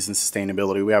Utilities and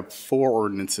Sustainability, we have 4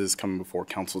 ordinances coming before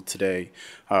council today.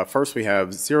 First, we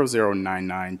have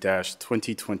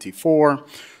 0099-2024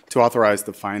 to authorize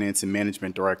the Finance and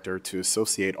Management Director to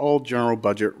associate all general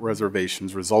budget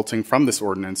reservations resulting from this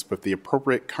ordinance with the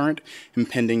appropriate current and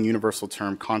pending universal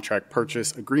term contract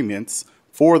purchase agreements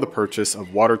for the purchase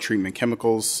of water treatment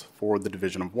chemicals for the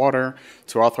Division of Water,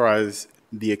 to authorize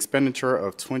the expenditure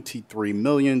of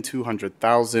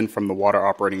 $23,200,000 from the Water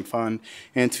Operating Fund,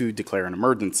 and to declare an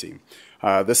emergency.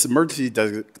 This emergency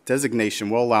designation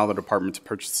will allow the department to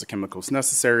purchase the chemicals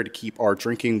necessary to keep our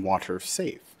drinking water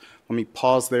safe. Let me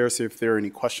pause there, see if there are any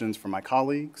questions from my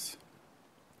colleagues.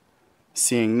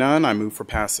 Seeing none, I move for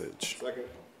passage. Second.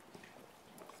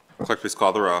 Clerk, please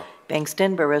call the roll.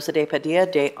 Bangston, Barosa de Padilla,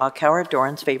 de Alcala,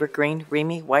 Dorans, Favor Green,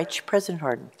 Remy White, President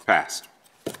Harden. Passed.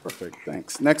 Perfect,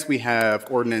 thanks. Next, we have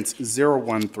Ordinance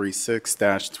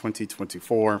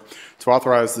 0136-2024 to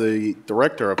authorize the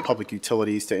Director of Public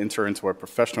Utilities to enter into a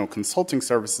professional consulting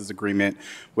services agreement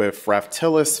with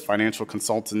Raftillis Financial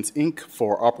Consultants, Inc.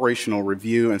 for operational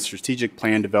review and strategic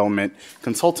plan development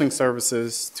consulting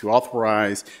services, to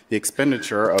authorize the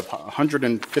expenditure of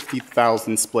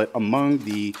 $150,000 split among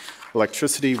the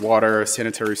electricity, water,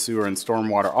 sanitary sewer, and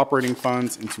stormwater operating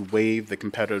funds, and to waive the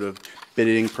competitive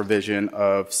bidding provision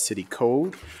of City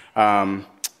Code. I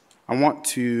want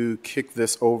to kick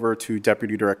this over to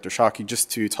Deputy Director Shockey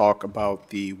just to talk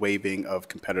about the waiving of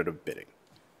competitive bidding.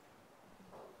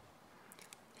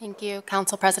 Thank you,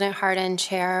 Council President Hardin,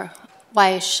 Chair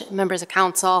Weish, members of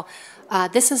council.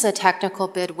 This is a technical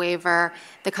bid waiver.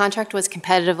 The contract was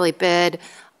competitively bid.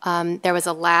 There was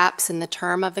a lapse in the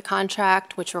term of the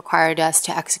contract, which required us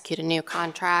to execute a new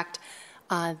contract.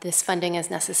 This funding is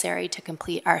necessary to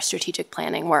complete our strategic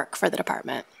planning work for the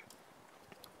department.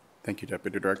 Thank you,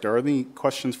 Deputy Director. Are there any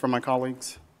questions from my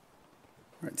colleagues?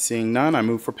 All right, seeing none, I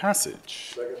move for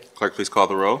passage. Second. Clerk, please call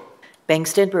the roll.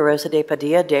 Bangston, Barosa de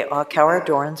Padilla, de Alcala,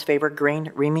 Dorans, Favor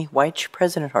Green, Remy White,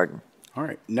 President Harden. All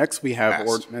right, next we have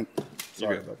ordinance.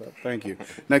 Sorry about that. Thank you.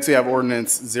 Next, we have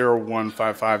Ordinance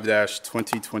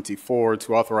 0155-2024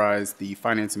 to authorize the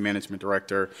Finance and Management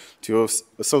Director to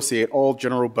associate all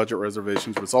general budget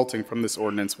reservations resulting from this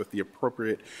ordinance with the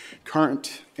appropriate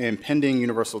current and pending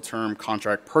universal term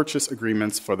contract purchase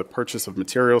agreements for the purchase of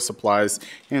materials, supplies,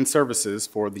 and services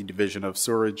for the Division of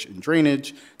Sewerage and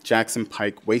Drainage, Jackson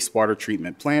Pike Wastewater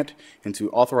Treatment Plant, and to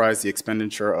authorize the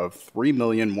expenditure of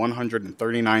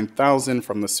 $3,139,000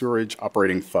 from the Sewerage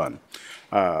Operating Fund.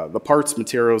 The parts,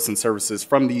 materials, and services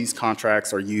from these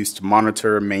contracts are used to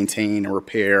monitor, maintain, and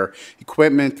repair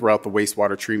equipment throughout the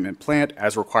wastewater treatment plant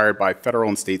as required by federal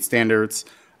and state standards.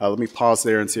 Let me pause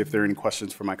there and see if there are any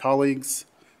questions from my colleagues.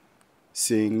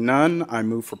 Seeing none, I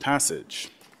move for passage.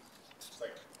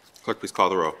 Clerk, please call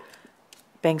the row.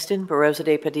 Bangston, Barosa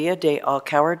de Padilla, de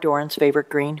Alcauer, Dorans, Favor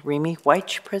Green, Remy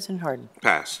White, President Harden.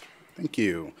 Pass. Thank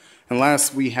you. And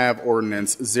last, we have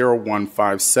ordinance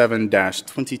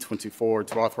 0157-2024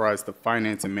 to authorize the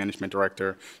Finance and Management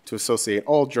Director to associate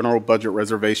all general budget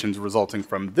reservations resulting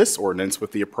from this ordinance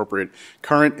with the appropriate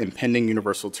current and pending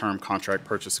universal term contract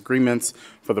purchase agreements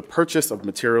for the purchase of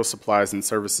materials, supplies, and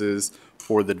services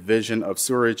for the Division of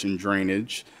Sewerage and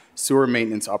Drainage, Sewer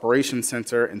Maintenance Operations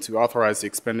Center, and to authorize the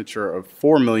expenditure of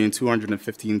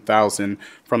 $4,215,000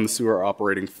 from the Sewer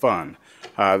Operating Fund.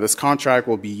 This contract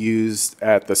will be used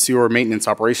at the Sewer Maintenance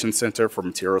Operations Center for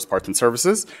materials, parts, and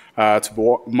services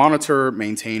to monitor,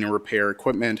 maintain, and repair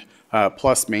equipment,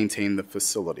 plus maintain the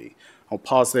facility. I'll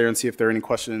pause there and see if there are any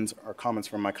questions or comments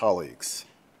from my colleagues.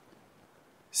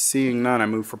 Seeing none, I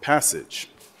move for passage.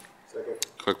 Second.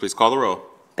 Clerk, please call the row.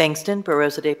 Bangston,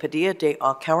 Barosa de Padilla, de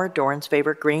Alcauer, Dorans,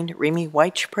 Favor Green, Remy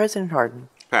White, President Harden.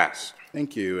 Pass.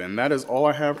 Thank you, and that is all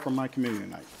I have from my committee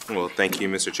tonight. Well, thank you,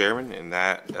 Mr. Chairman, and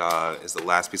that is the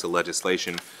last piece of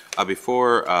legislation.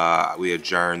 Before we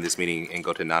adjourn this meeting and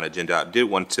go to non-agenda, I did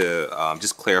want to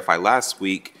just clarify. Last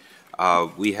week,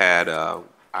 we had our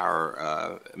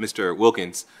Mr.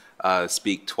 Wilkins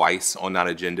speak twice on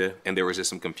non-agenda, and there was just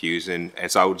some confusion. And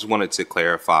so I just wanted to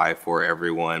clarify for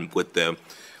everyone what the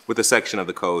section of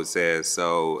the code says.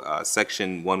 So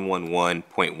section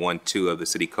 111.12 of the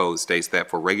city code states that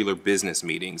for regular business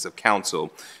meetings of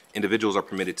council, individuals are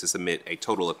permitted to submit a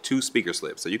total of 2 speaker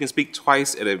slips. So you can speak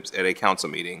twice at a council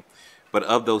meeting, but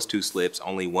of those 2 slips,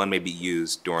 only one may be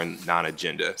used during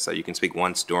non-agenda. So you can speak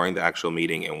once during the actual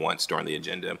meeting and once during the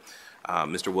agenda.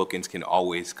 Mr. Wilkins can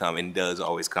always come and does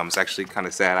always come. It's actually kind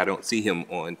of sad I don't see him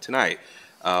on tonight.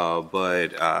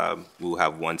 But we'll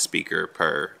have 1 speaker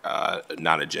per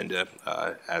non-agenda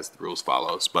as the rules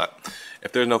follows. But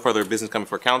if there's no further business coming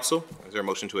for council, is there a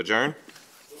motion to adjourn?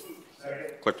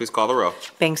 Clerk, please call the row.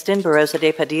 Bangston, Barosa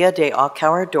de Padilla, de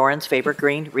Alcauer, Dorans, Favor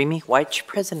Green, Remy White,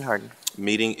 President Harden.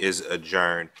 Meeting is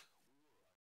adjourned.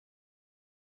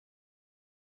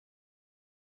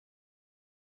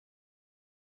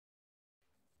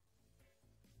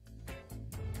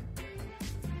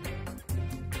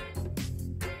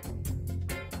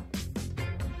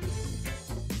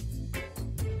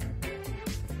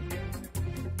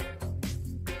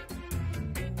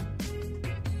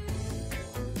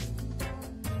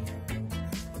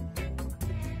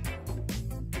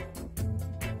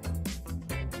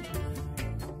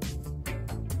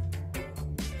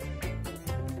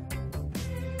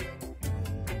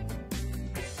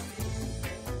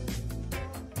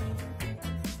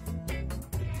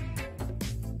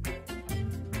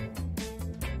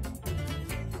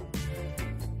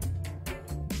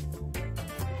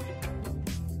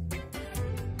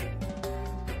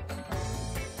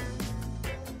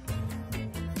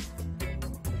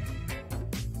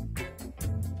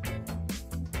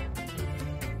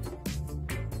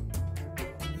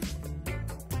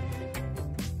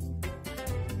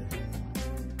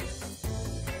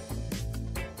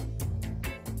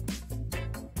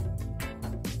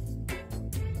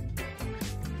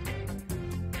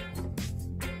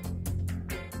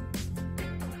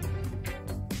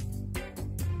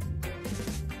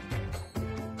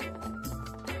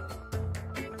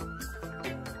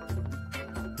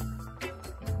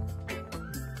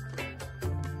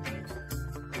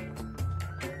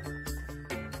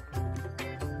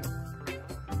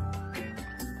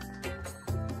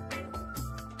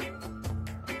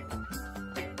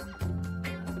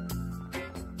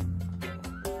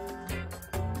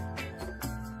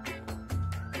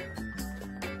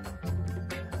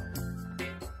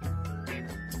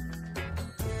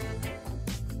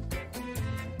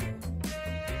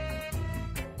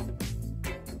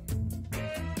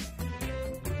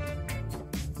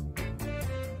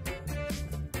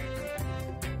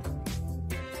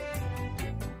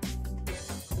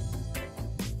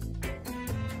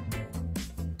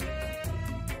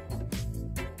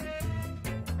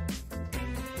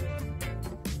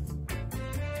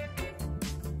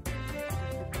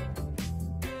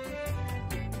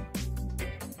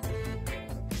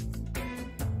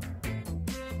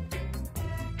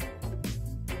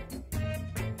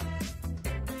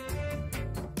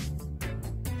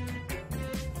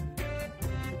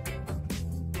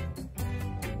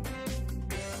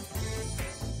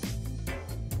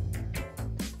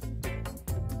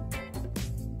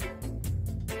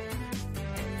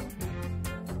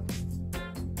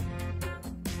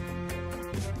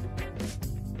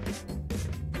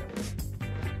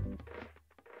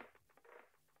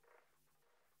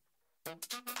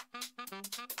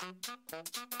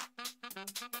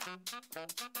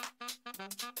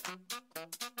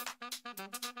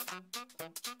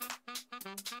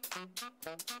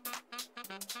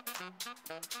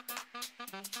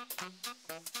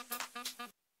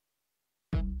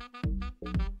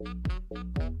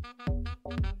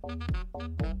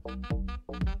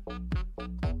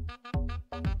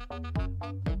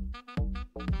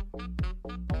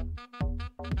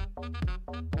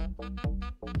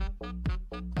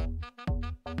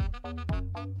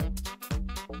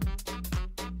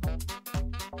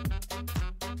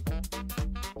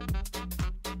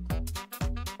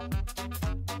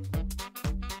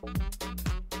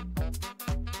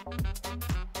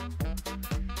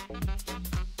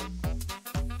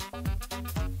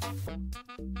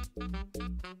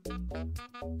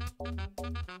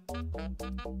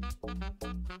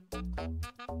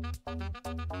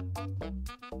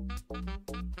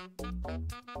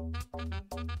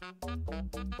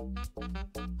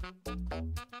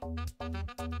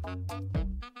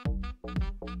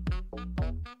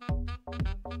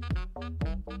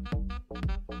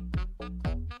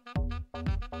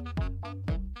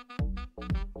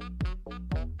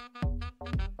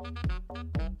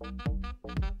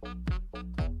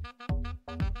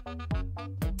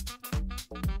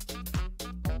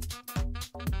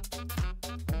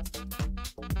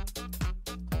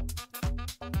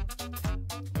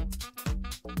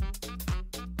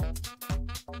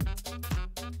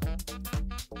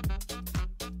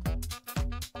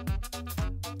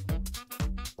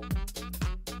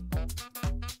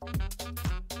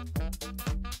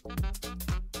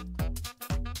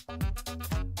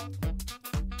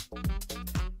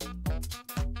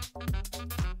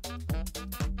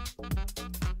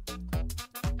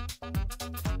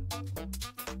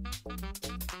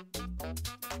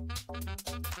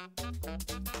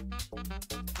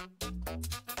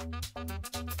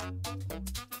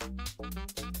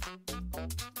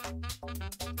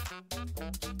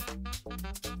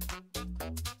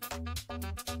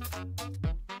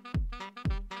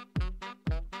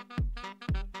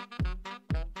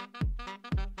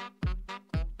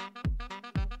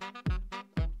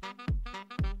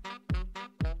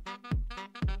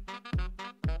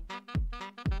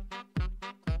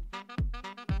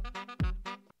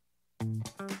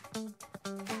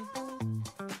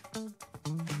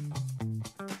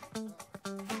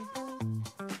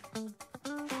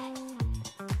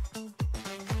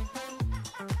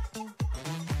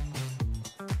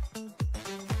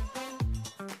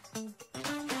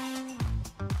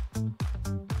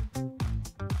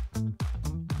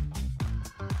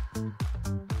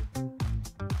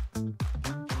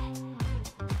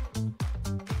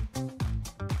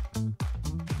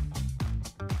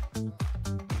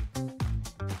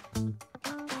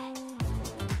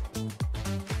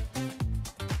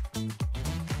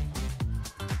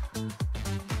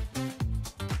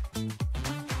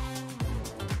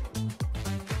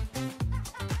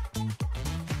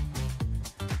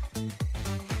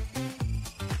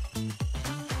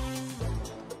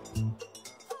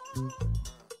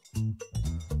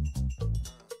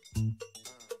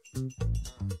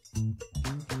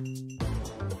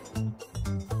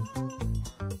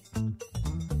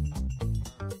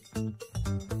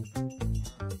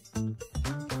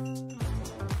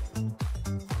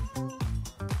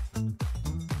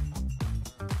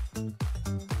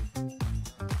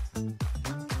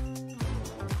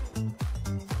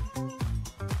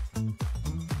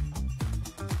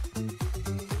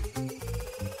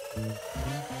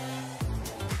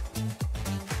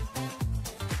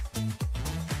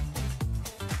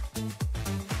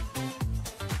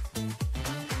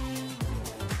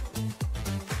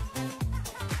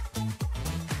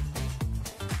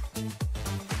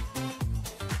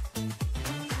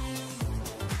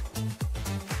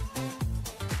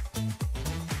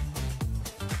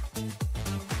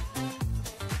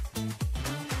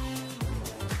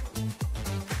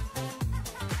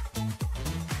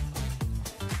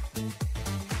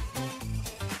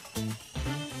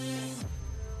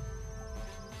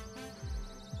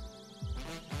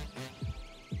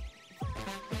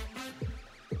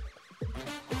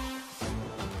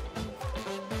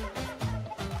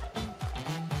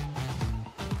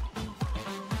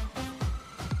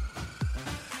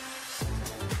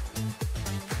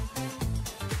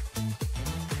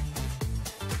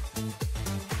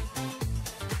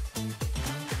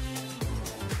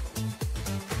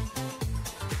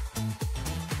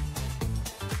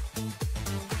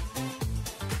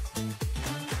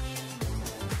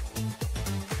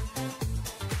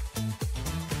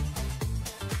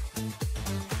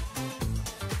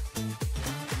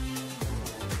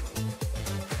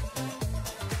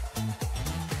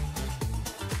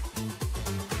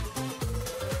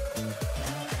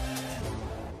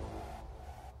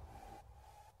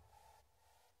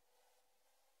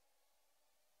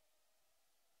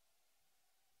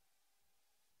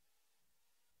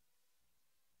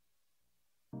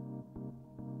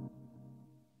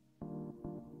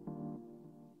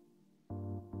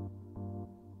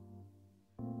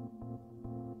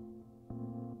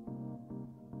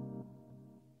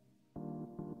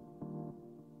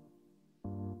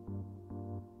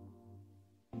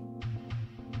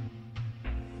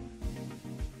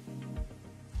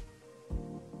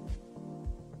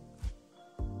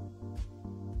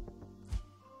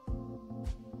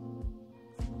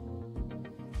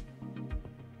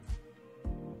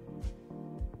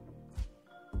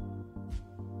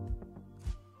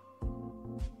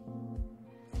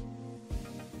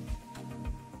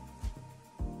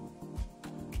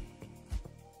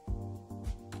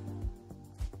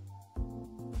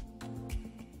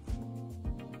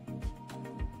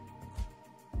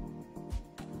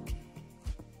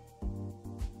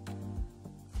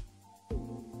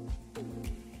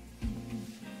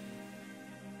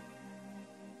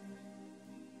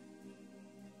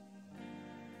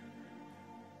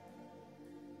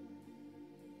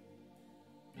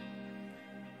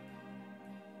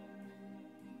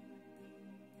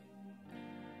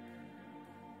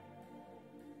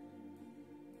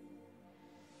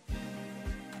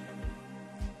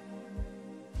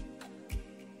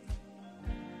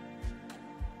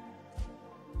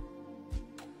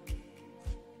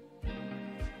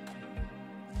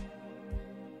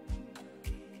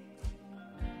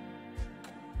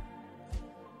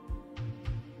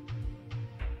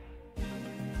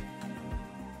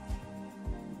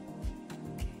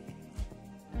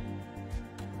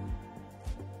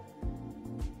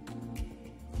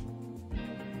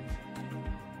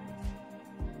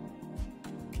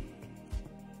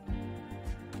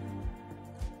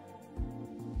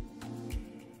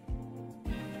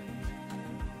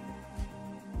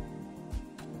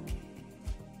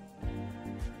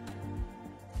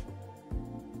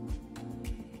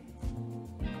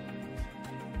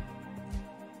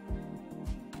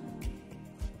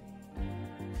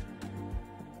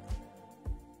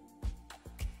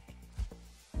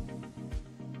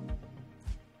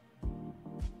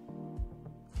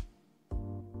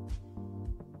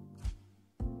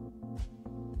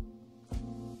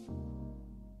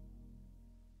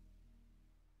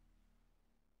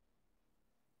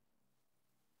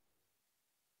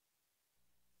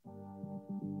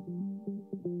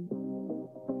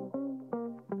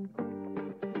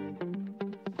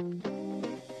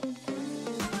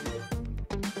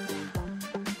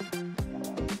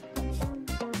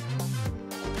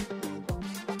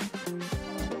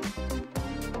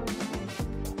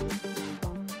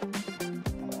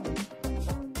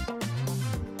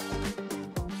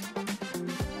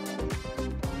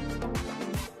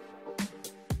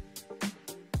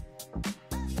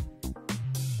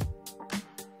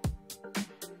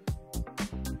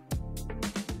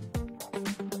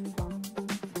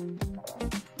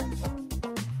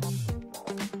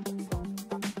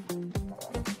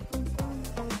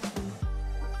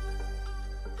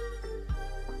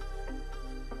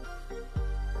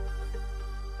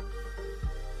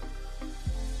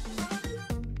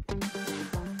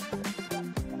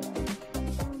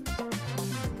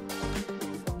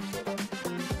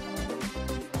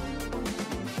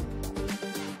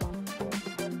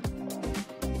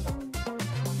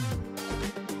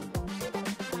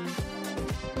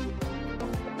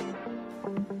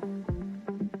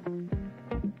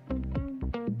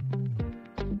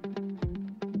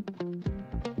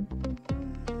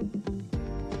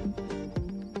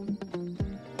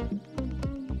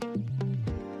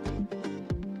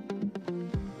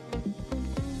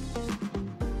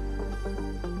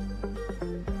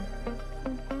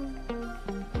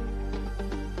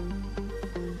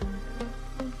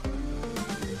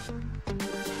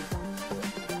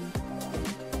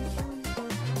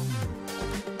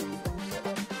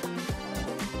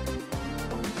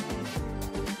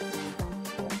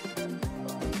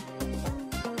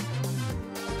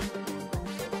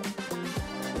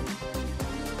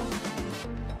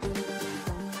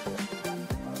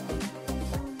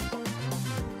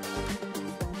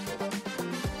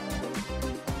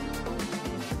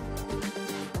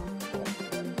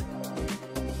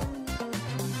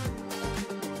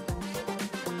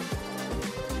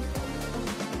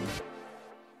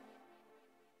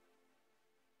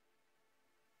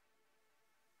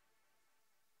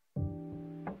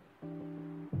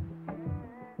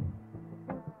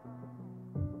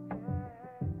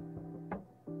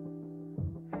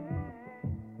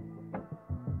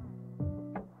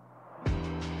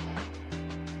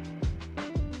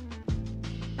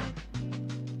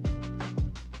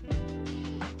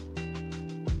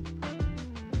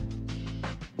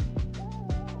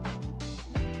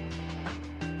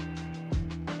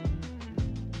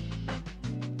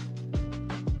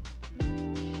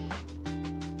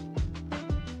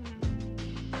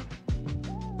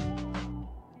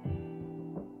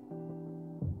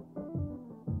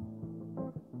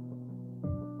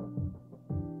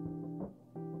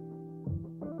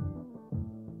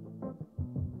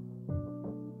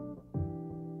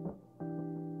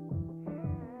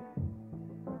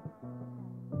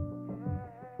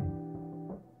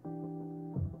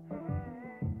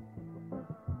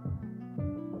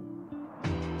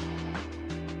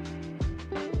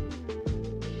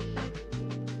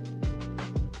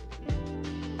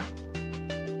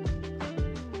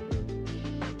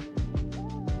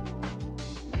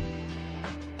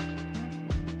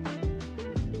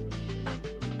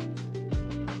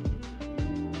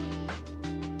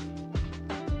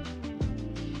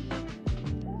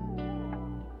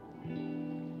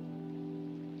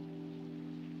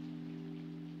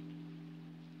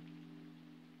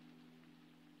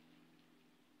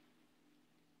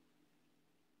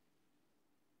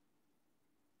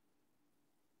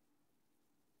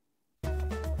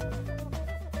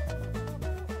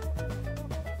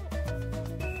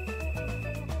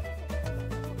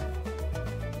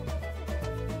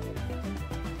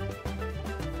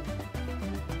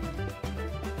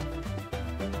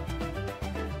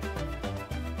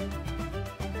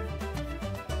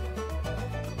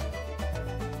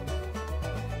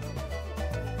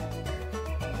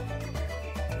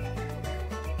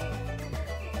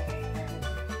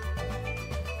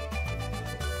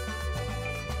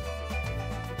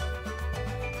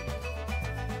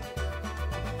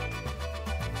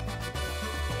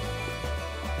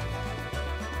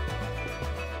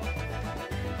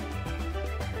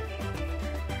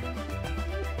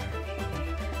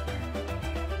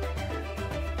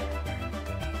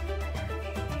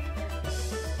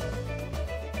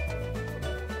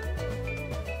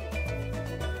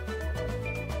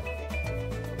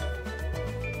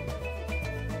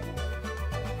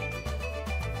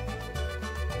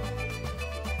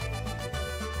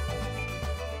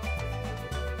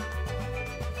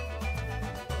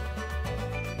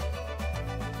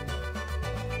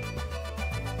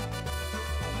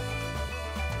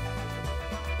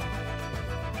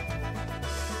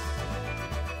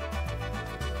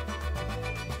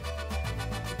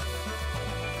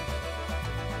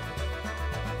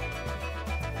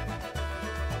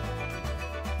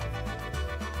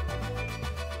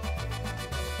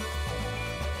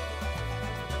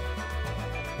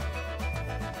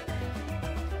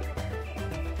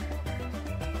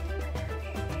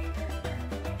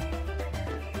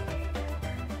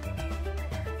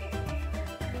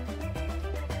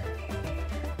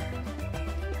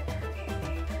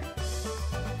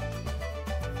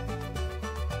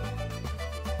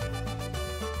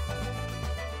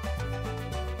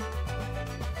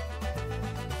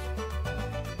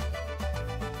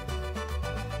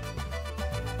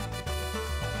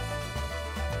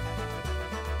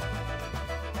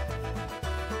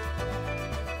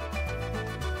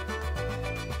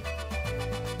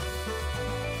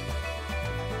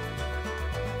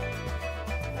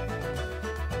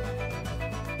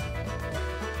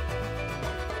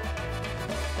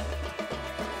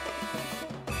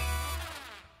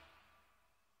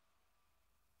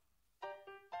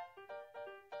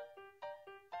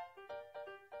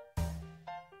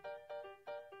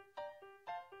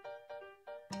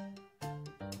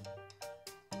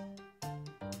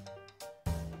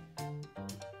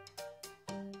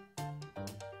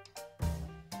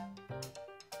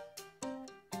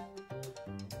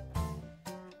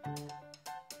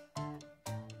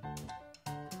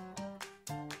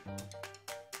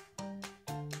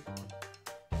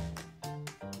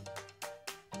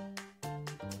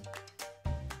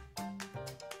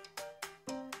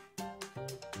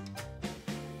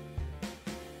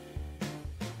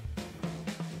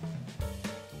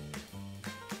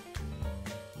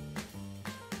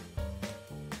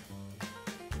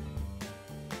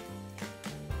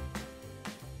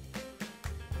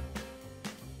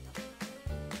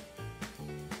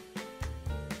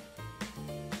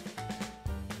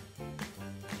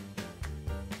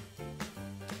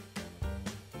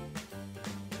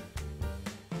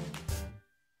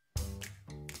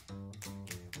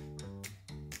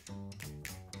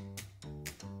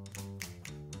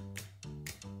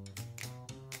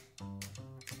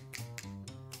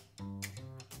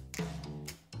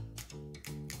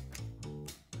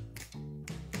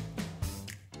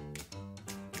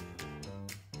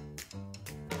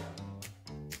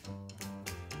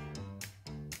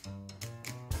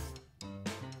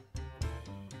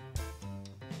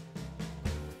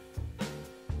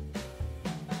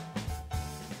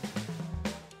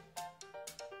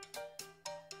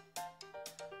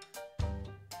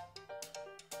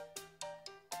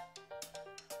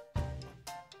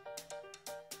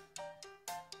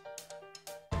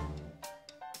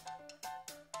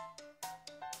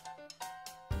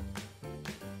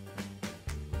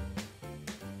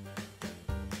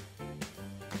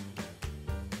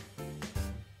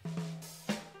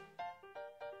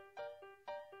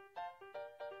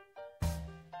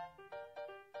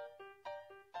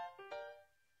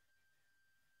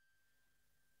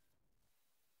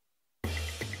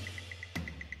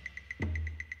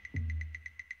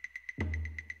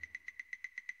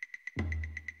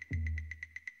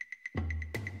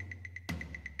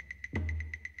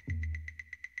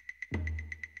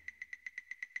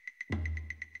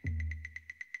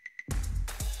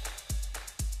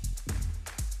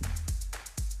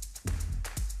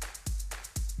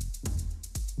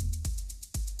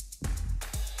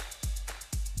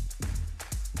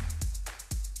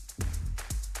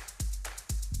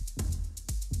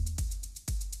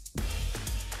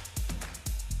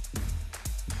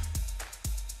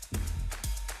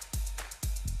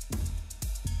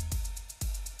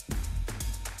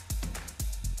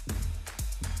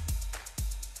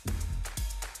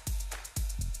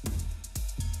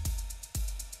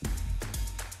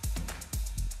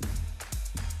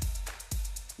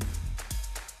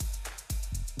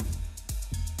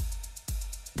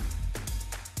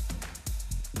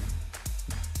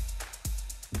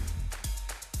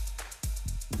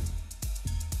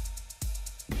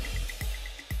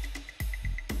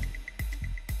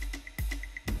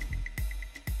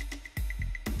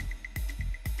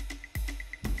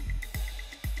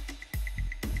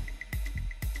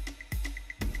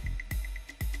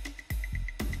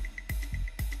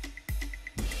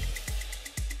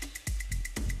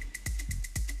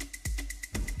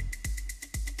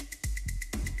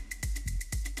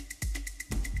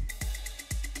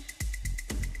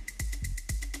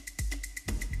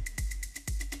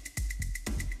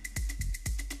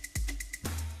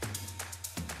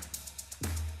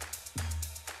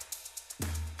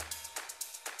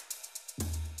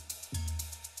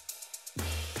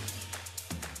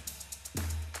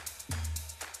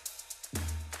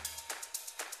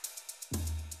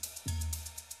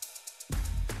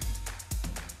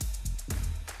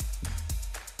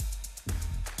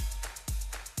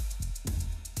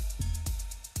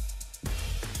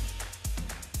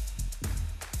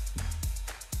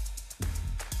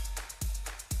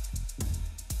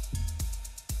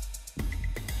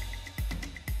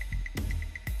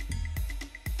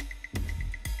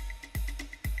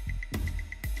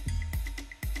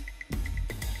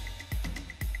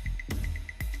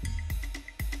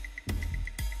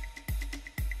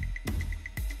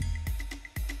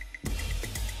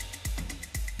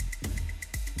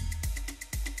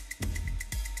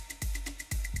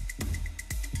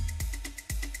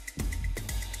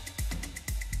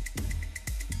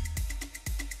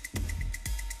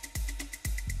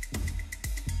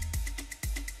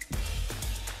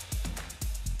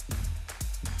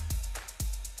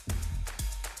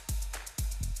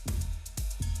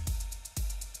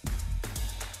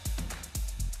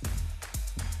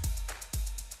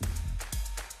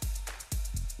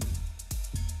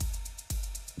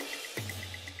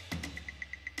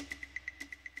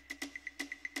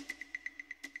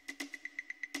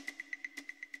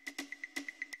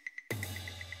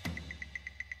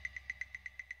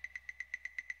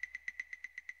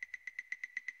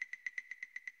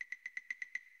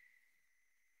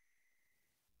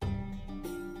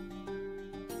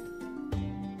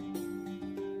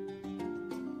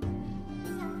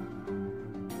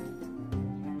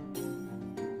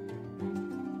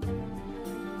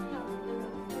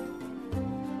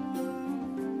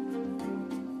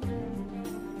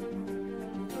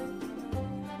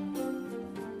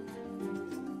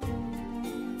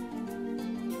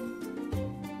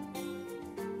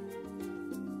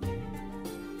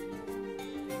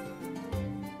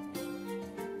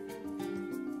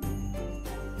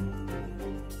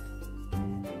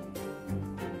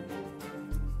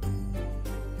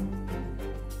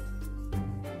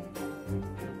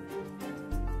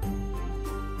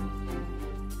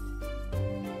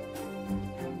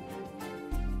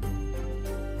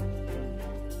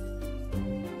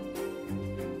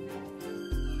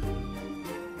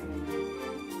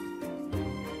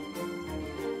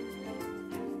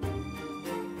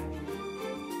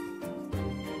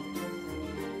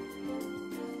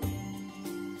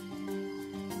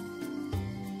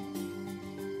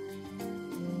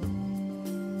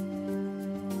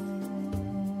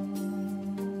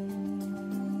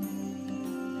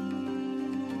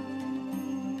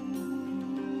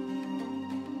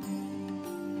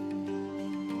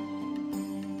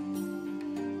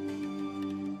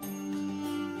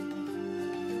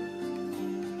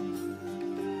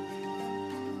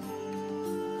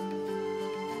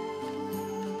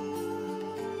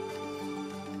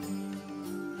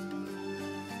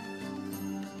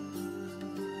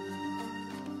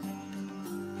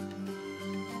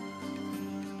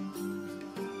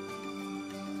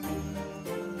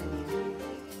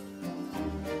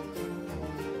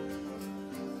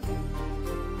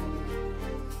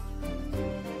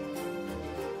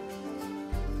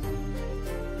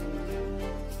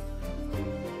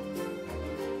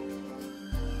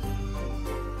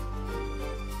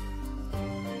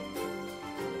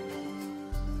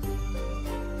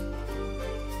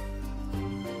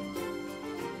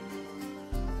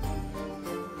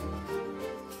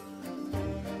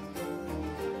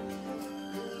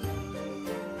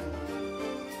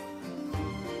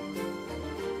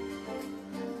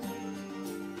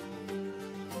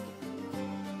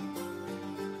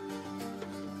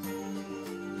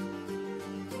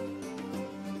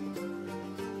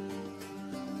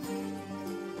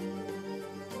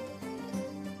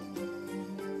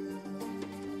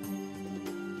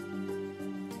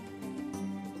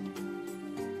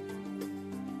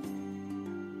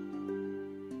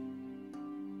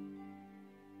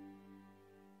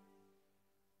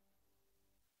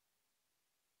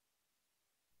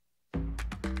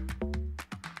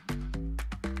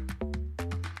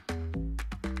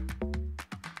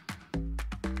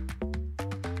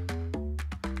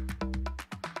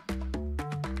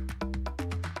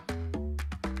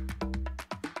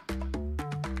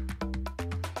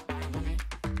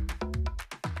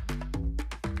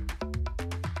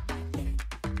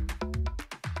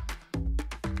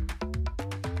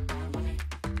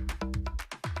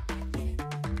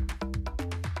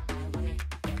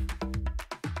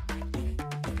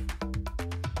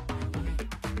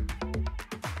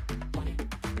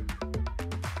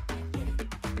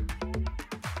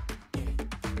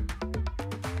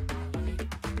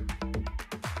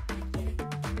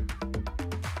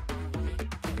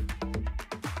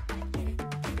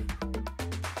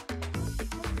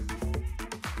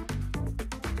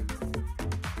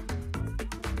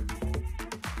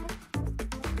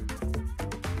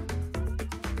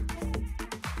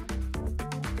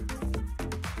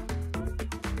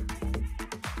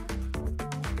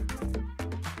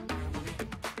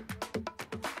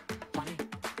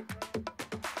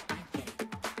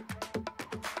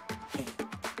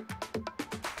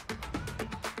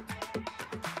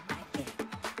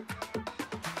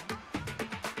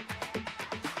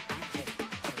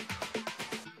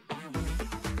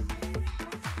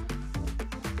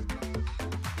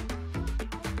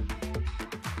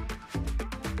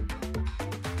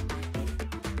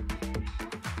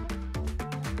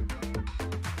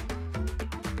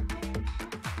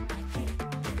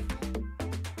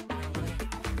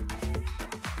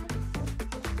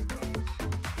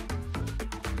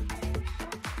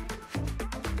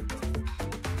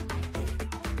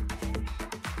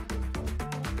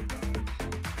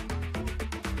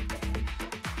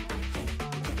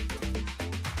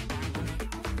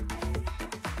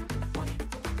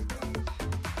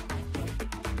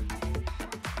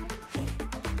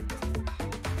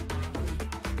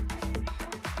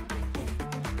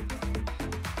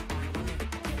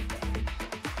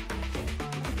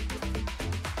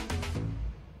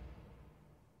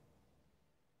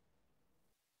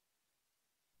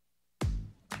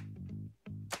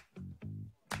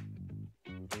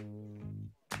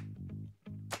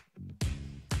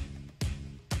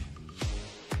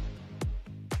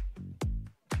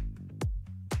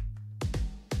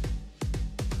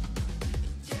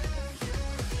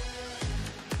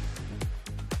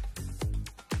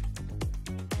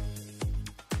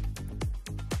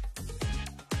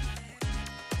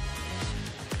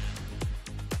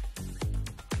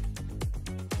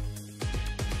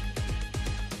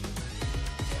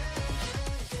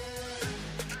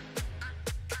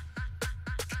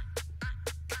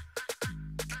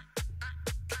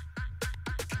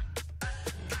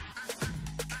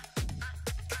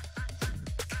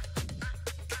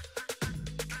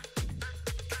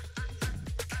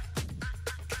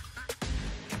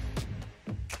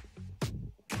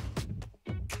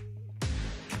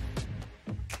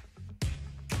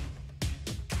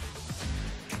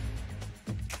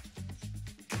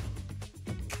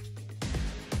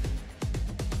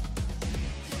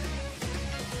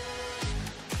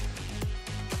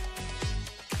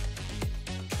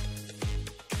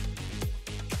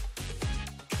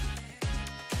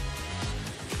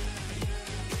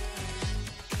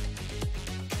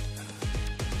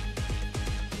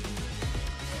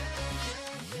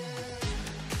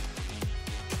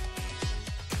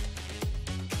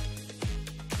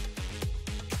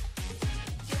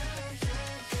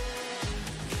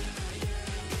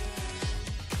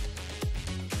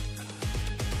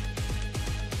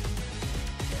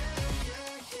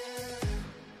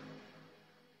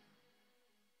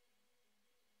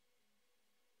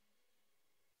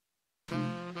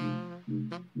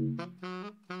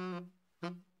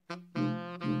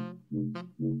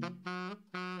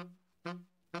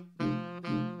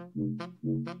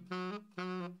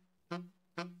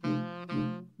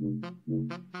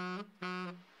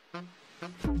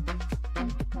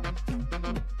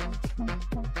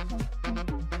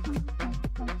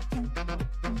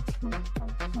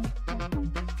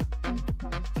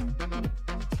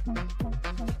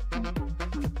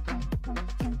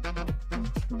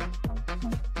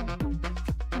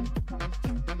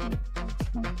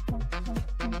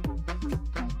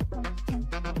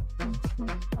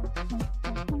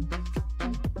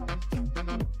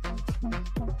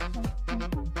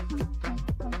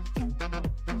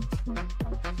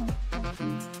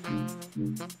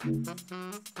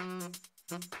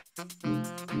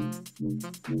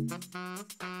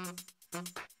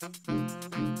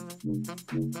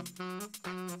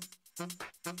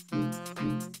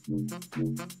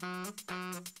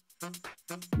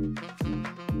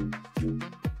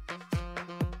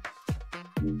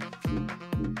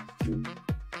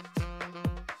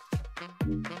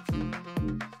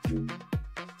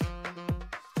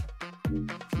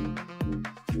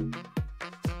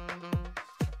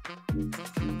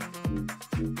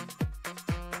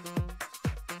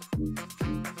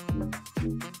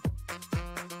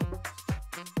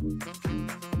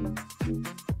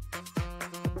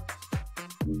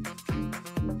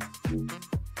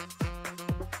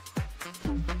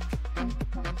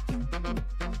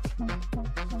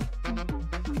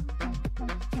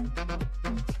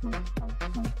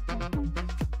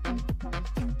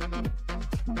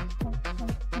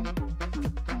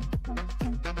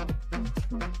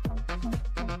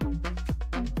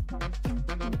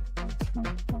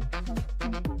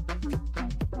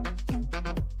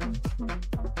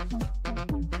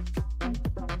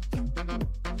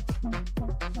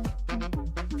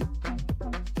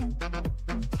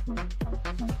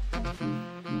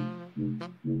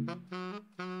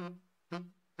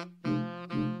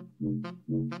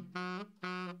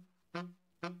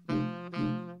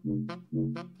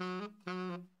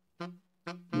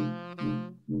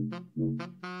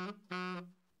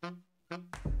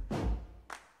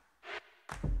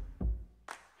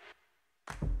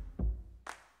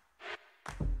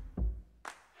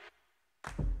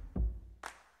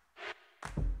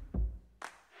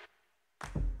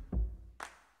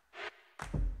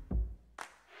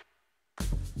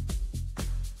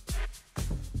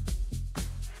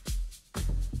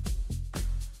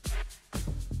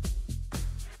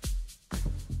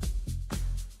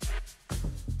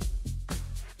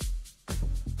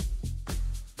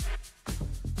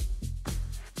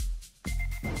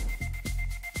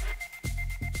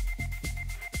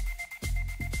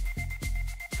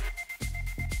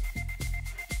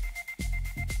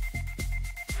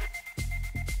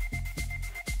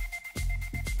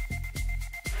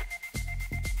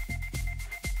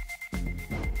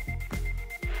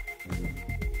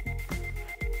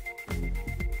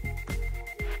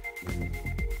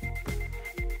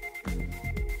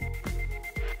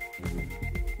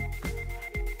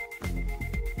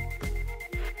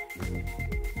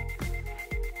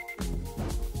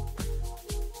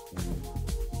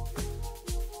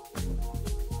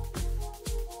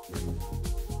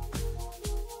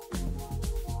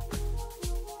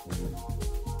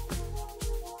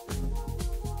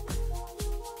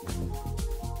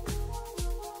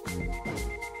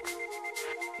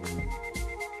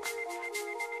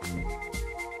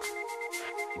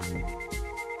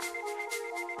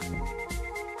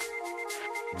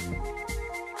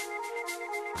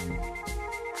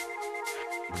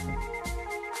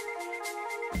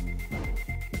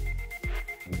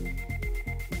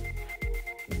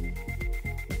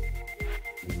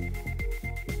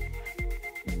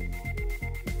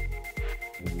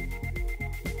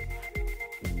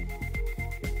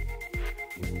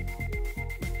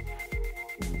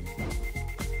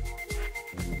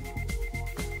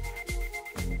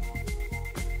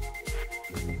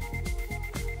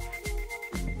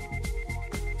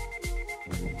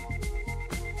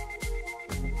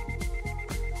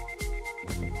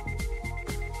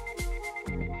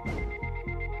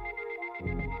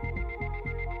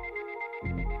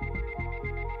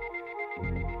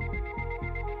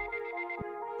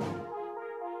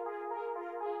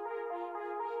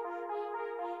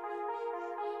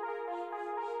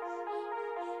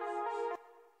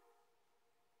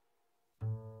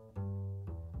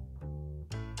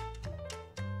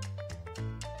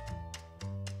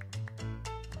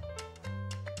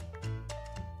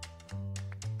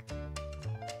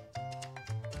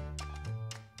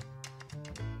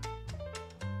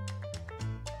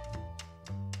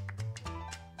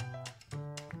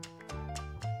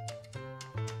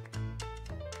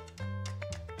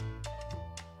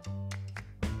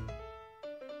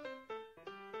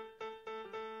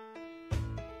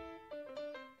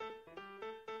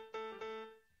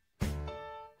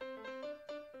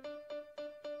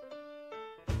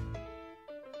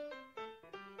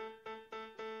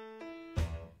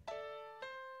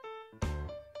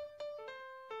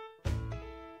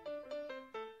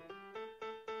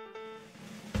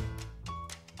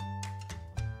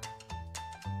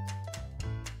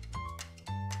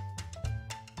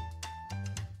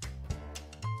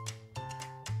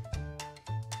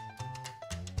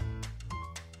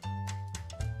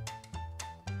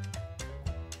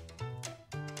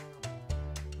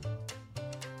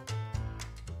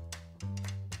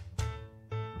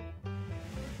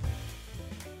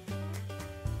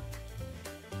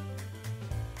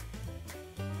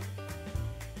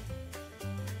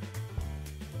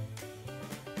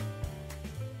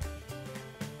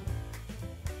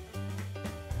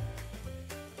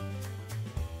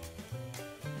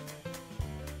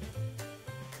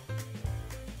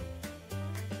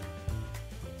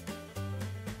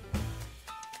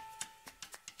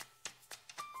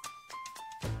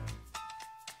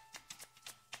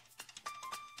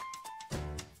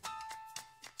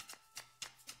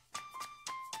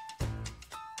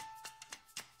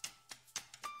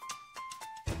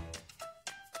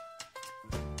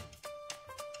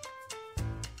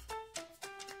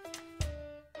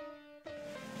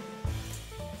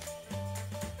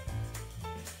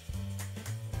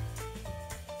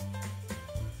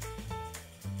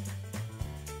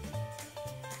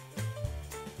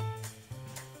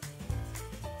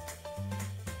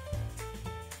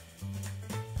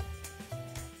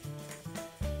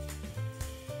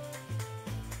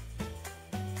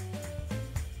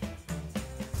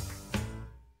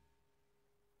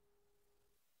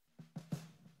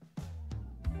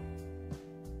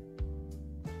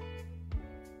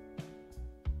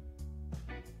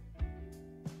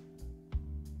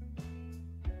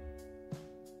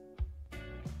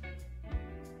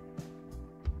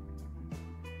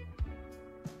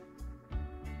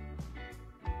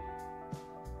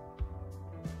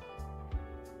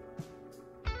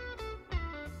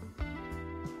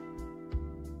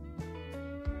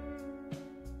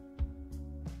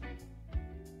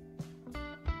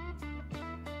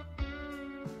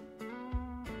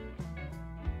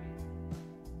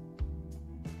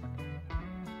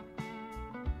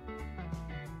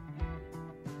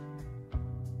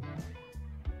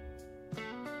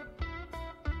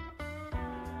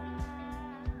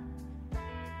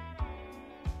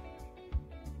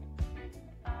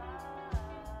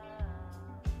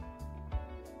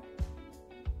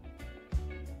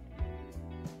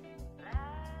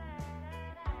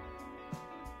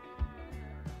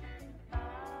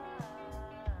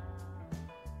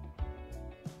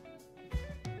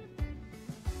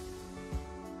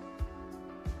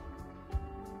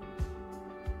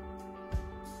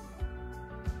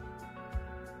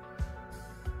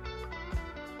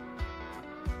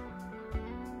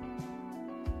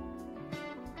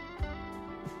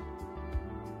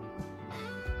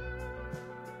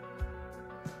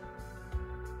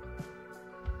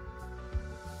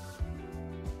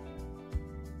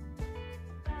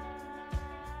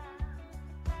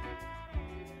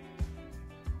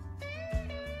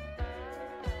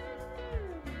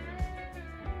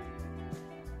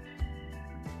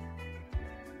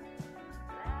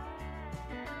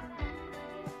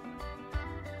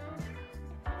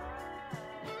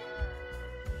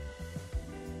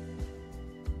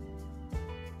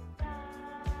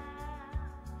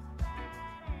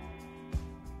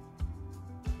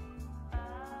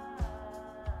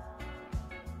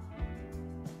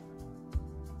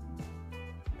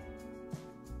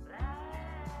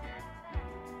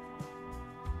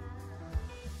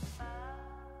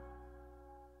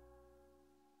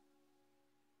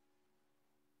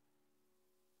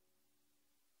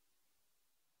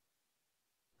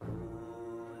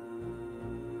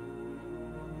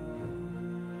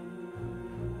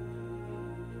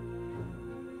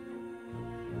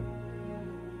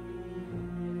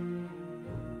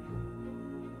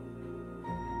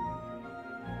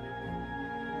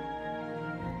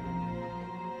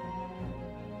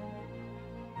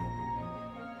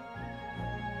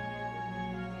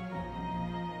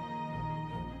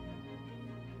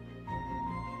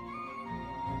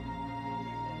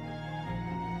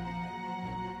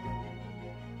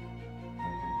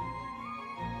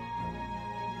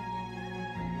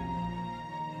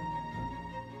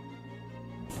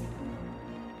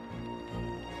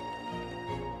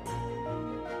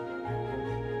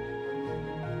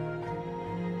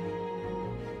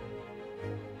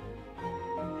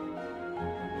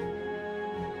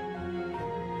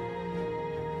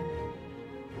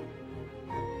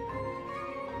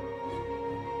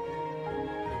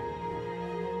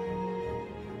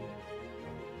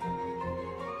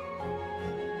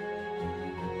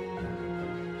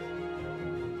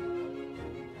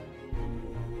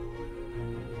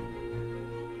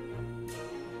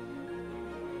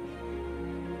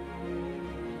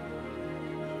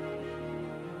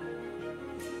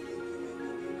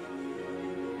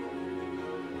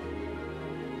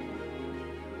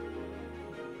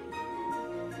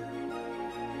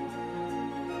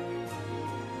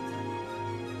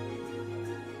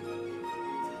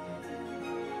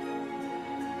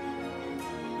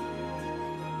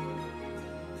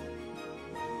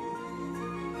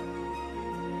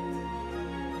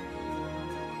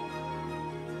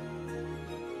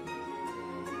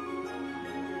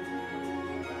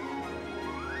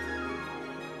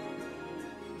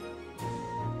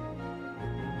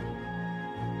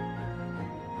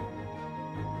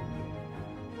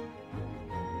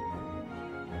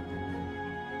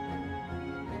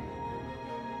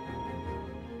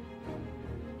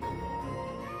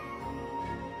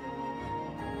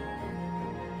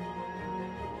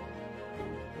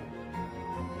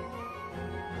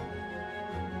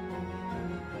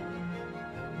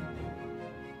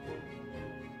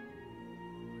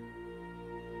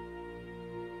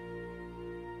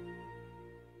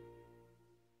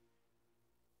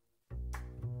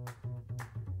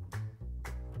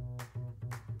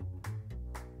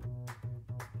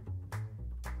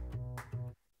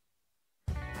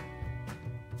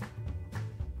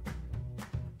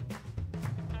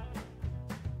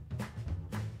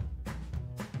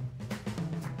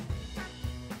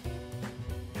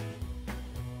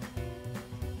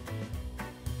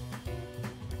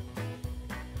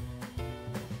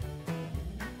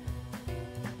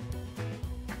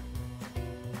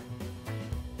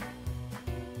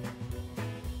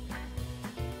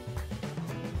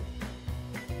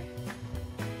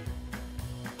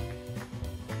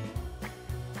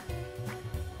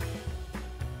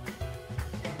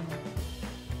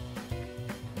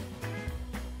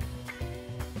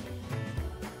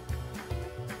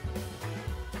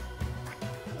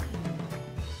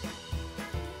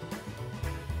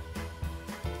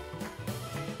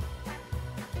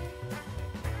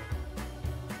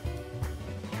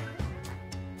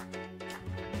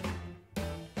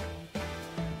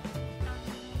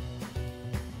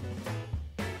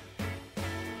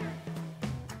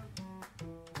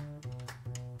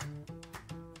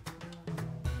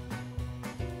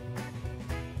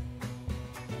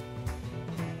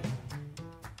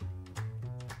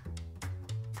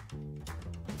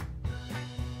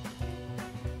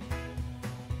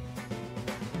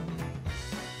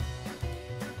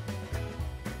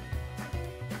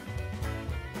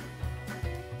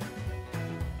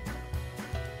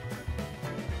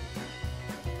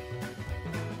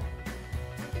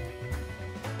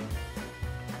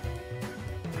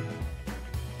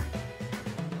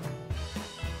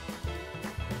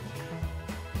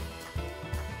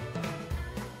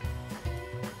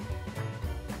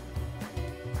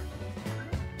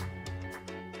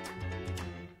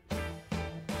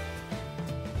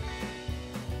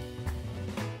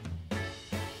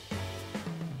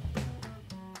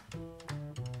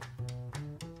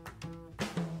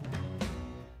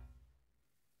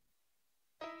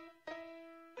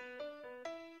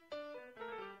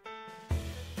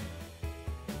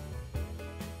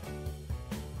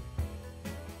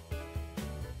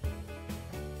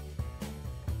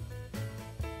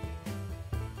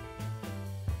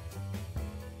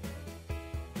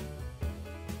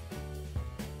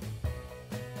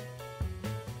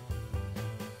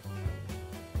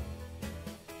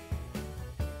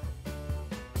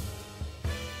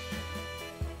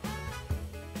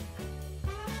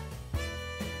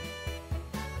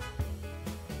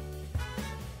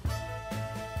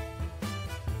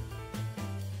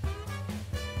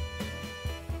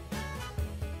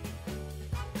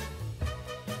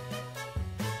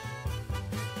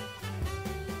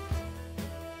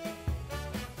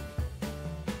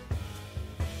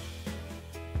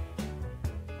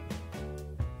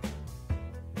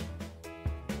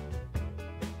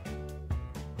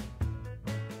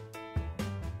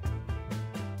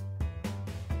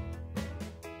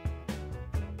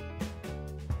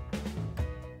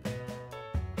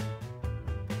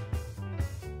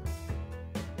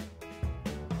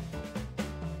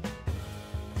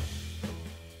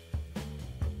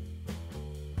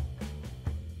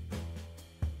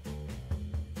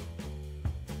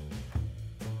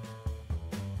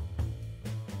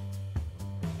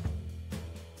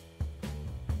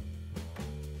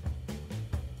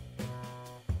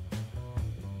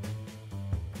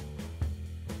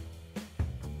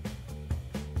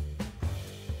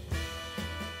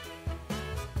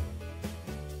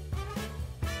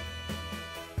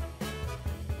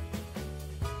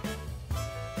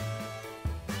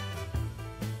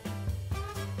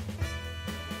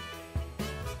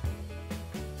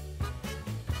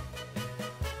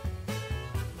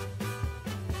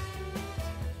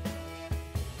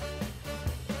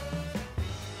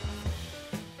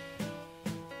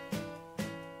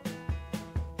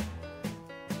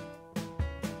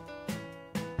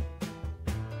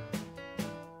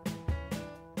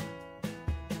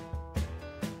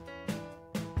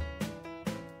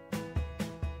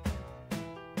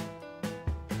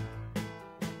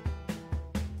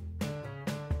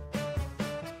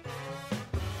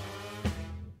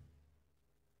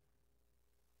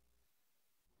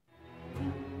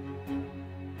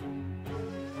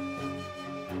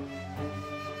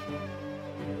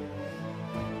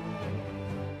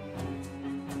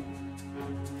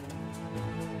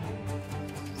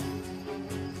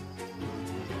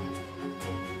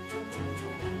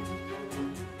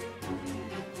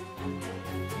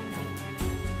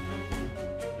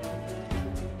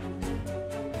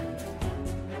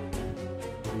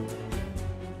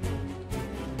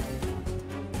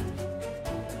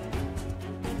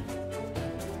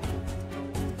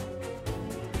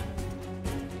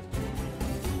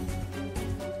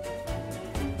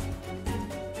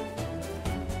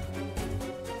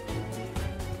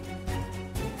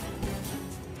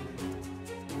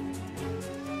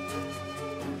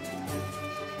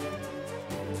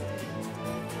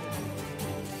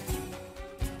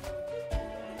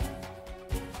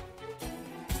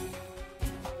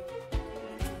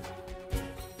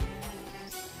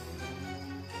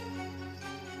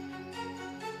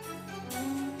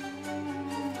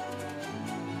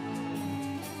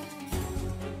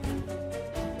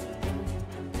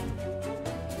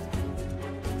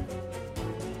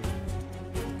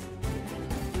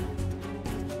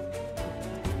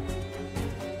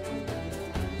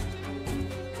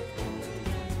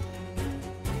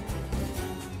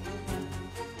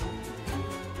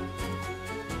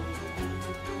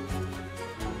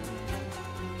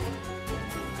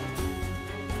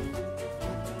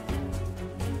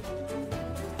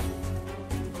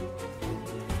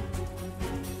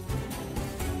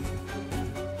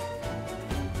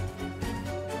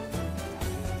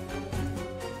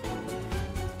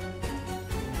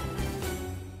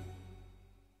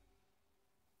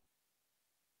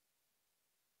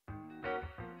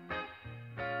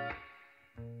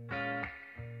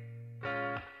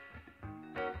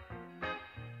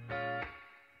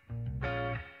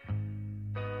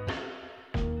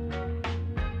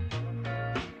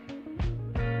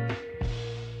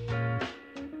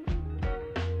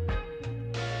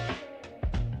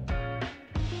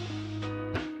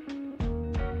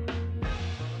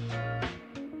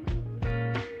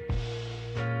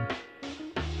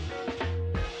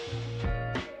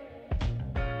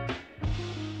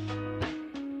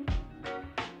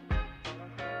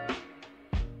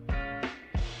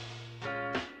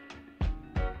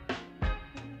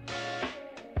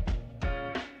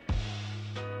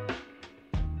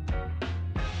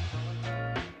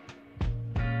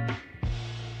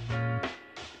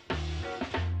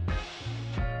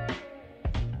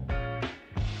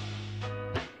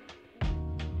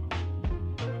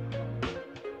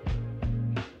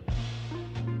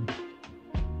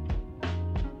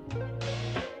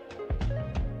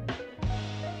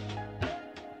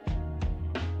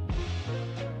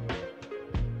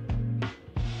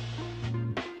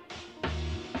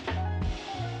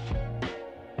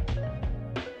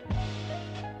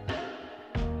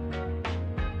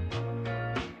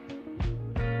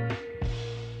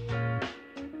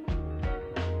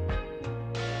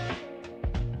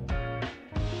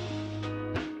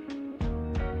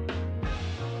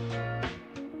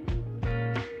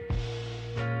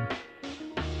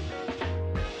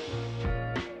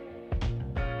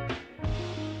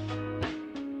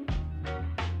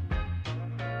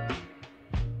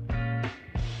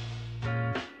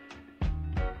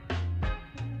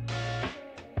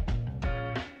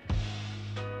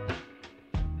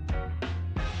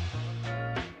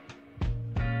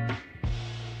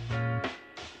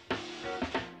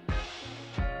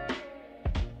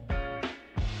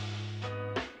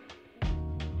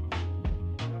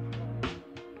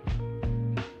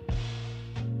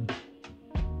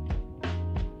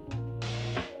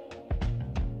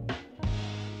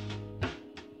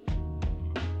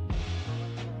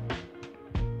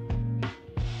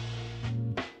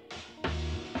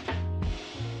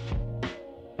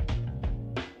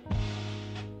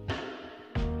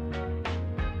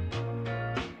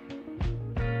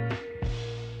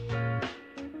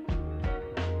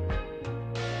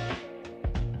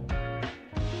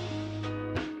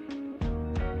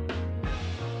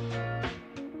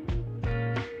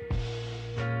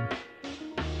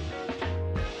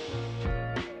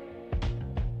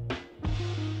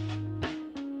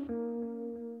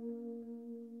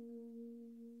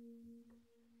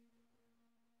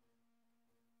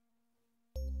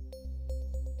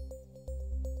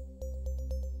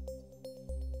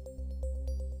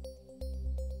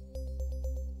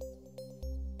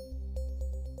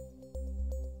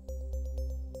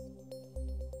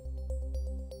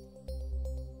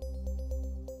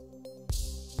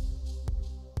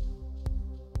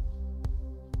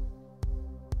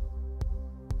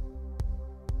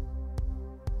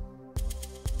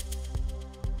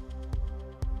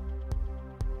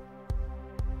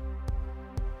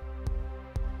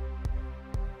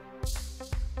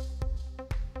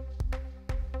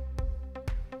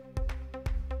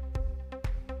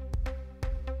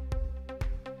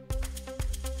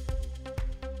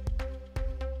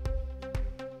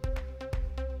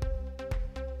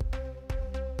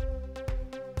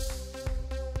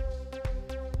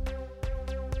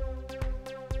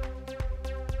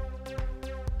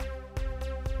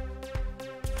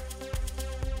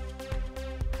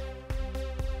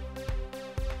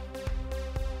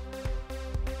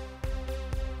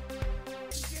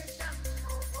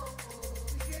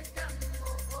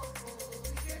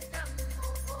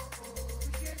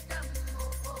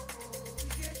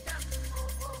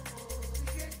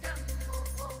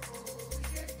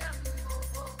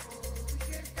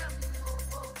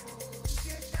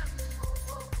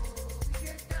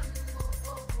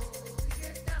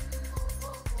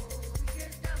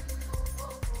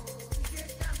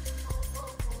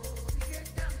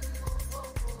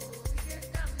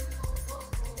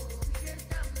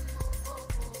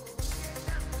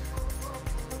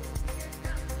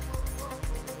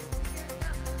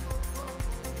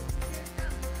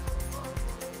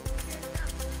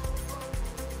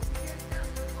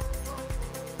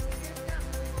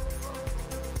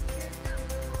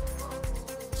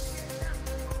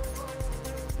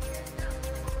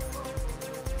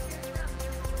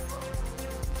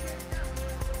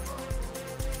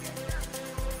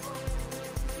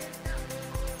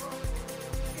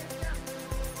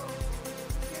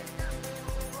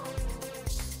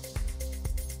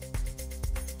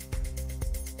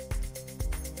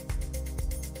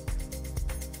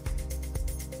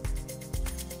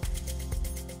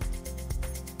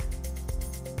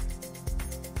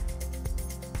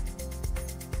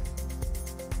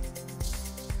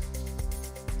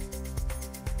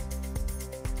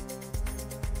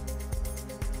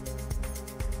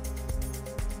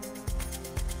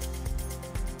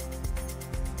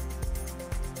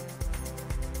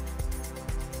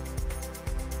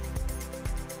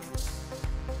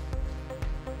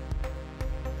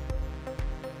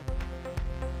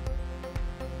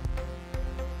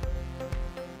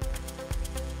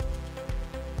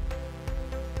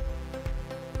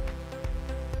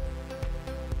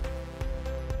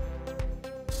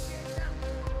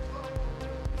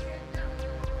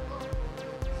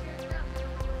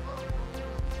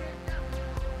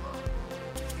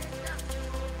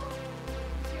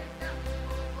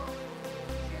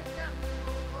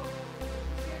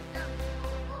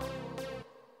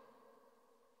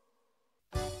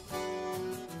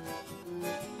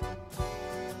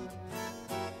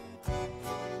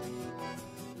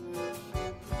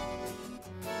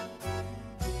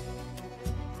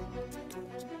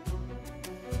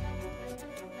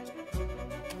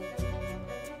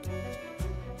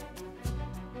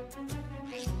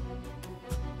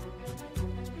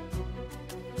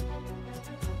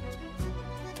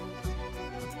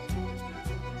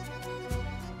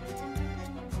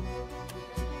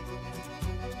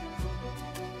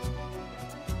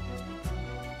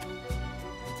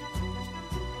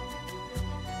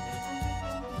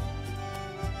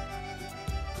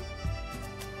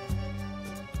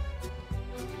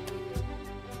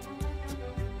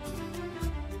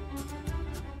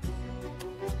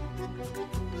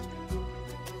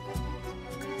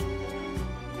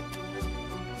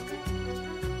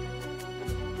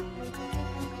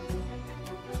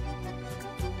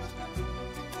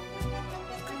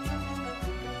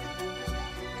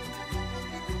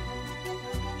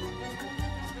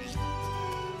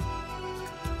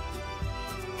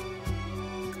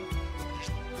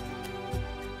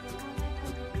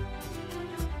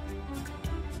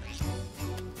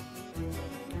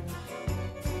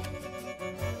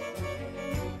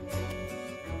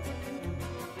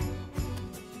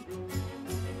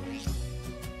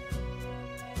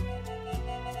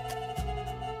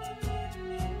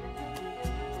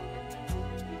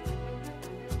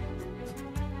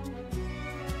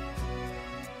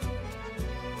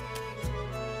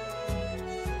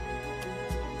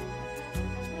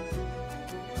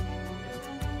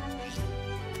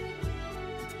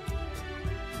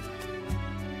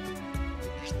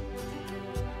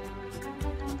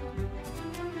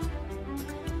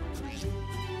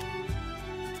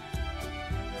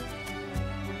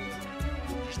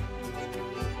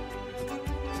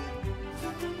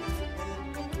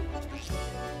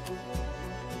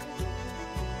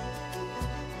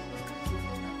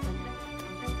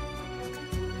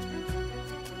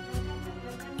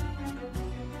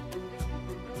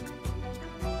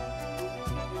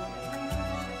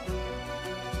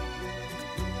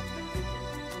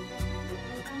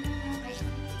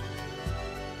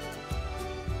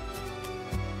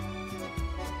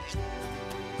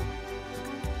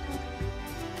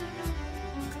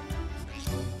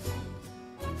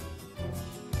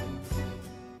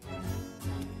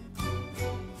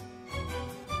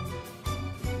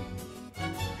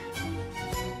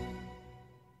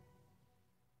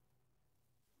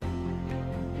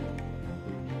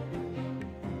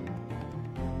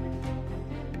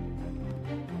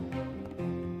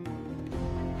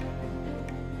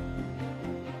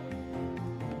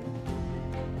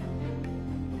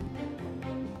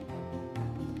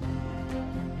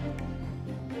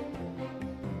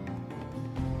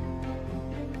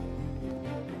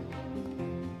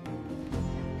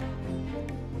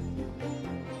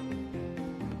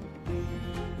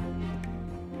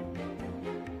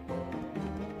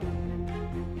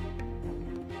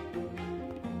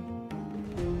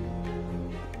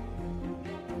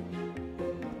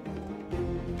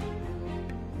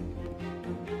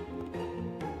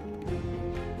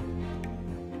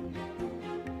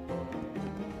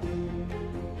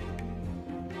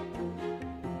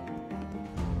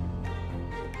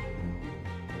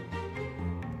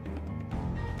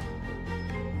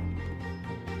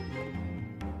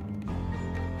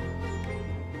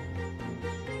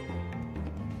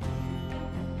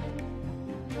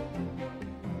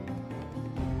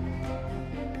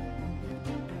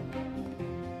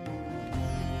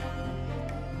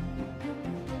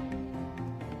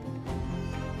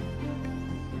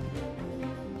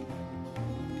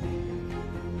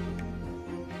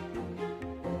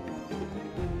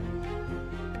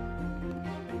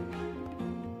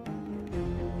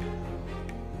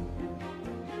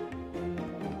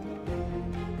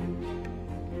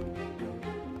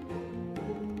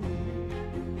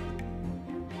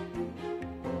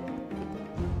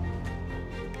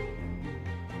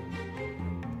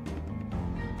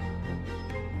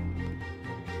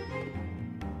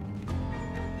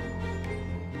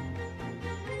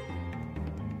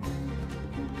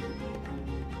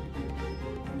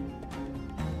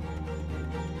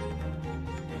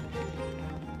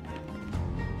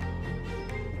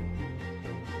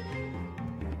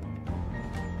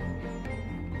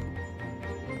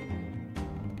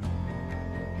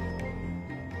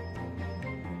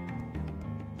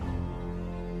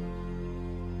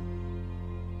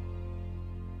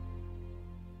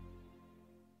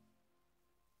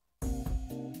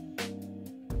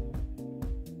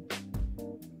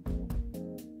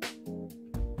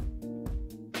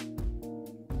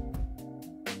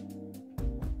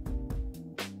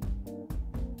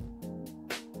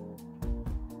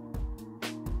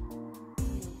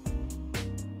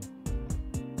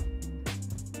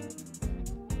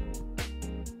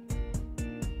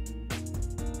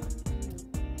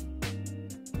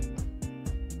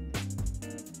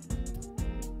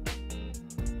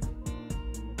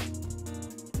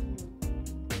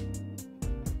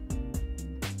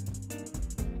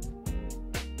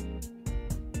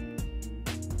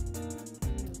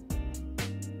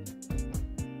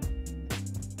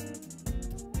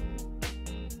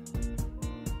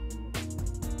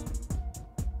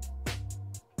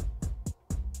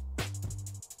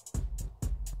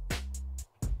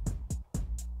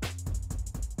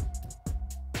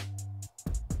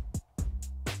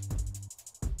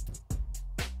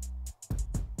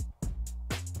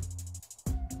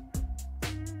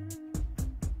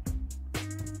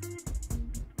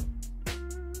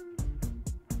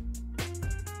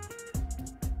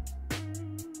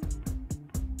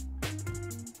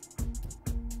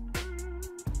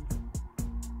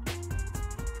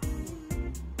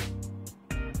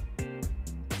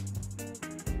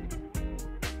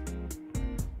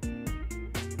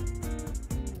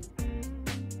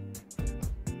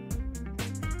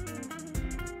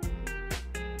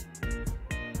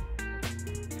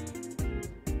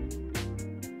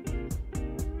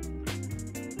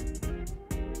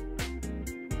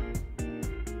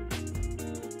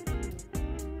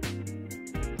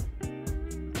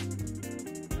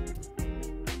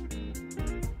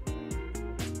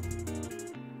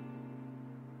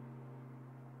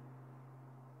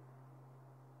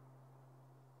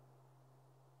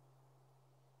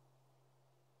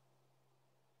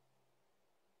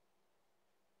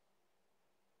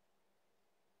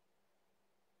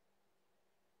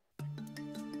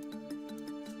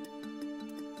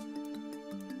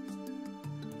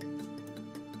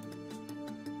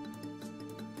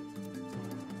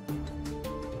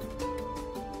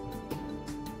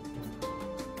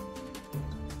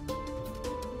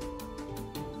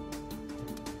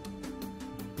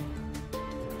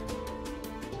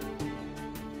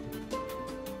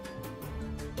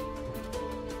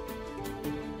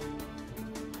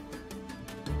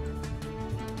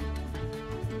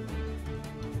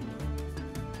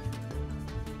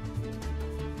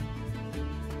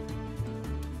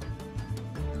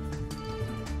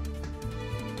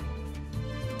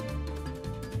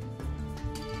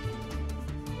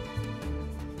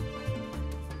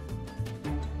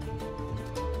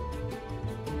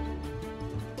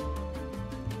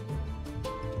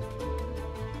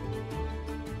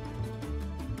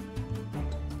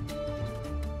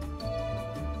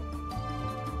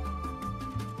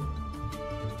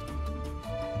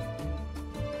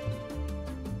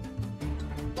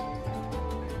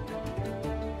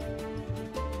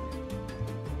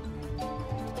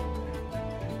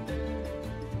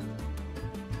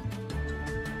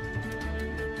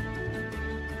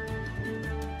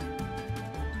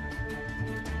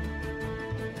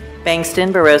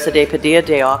 Bangston, Barosa de Padilla,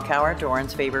 de Alcauer,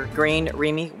 Dorans, favor, Green,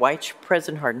 Remy White,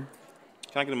 President Harden.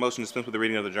 Can I get a motion to dispense with the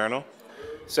reading of the journal?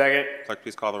 Second. Clerk,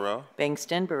 please call the row.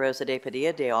 Bangston, Barosa de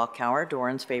Padilla, de Alcauer,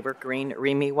 Dorans, favor, Green,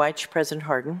 Remy White, President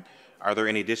Harden. Are there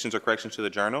any additions or corrections to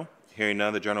the journal? Hearing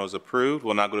none, the journal is approved.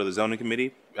 We'll now go to the zoning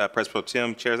committee. President Pro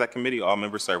Tem chairs that committee. All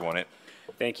members serve on it.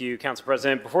 Thank you, Council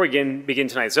President. Before we begin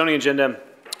tonight's zoning agenda,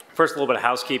 first, a little bit of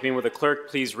housekeeping. Will the clerk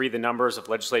please read the numbers of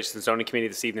legislation and zoning committee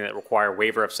this evening that require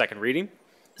waiver of second reading?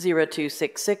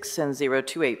 0266 and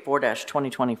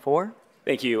 0284-2024.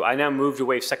 Thank you. I now move to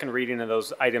waive second reading of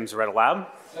those items read aloud.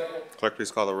 Clerk,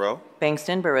 please call the row.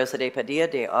 Bangston, Barosa de Padilla,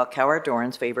 de Alcauer,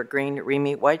 Dorans, favor, Green,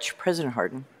 Remy White, President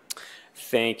Harden.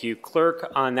 Thank you,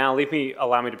 Clerk. Now,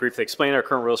 allow me to briefly explain our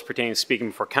current rules pertaining to speaking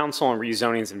before council on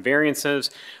rezonings and variances.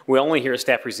 We only hear a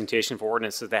staff presentation for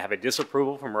ordinances that have a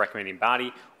disapproval from a recommending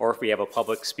body, or if we have a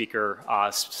public speaker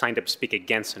signed up to speak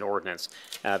against an ordinance.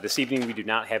 This evening, we do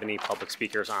not have any public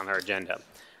speakers on our agenda.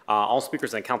 All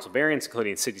speakers on council variance,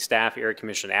 including city staff, area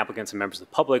commission applicants, and members of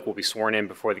the public, will be sworn in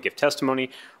before they give testimony.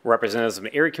 Representatives of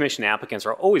area commission applicants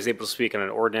are always able to speak on an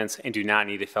ordinance and do not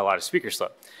need to fill out a speaker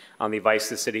slip. On the advice of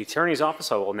the city attorney's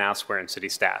office, I will now swear in city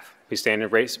staff. Please stand and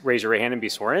raise your right hand and be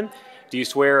sworn in. Do you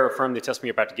swear or affirm the testimony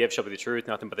you're about to give shall be the truth,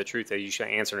 nothing but the truth, that you shall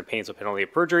answer in pains of penalty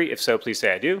of perjury? If so, please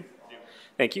say I do.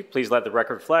 Thank you. Please let the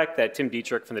record reflect that Tim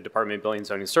Dietrich from the Department of Building and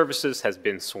Zoning Services has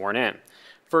been sworn in.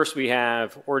 First, we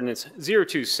have Ordinance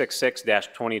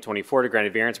 0266-2024 to grant a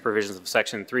variance provisions of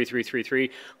Section 3333.02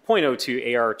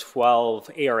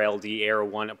 AR12 ARLD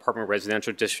AR1 Apartment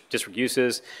Residential District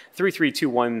Uses,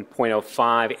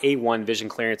 3321.05 A1 Vision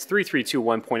Clearance,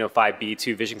 3321.05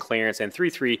 B2 Vision Clearance, and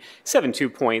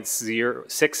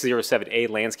 3372.607A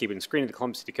Landscaping and Screening of the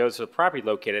Columbus City Codes for the property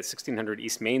located at 1600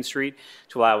 East Main Street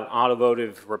to allow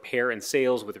automotive repair and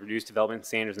sales with reduced development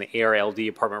standards in the ARLD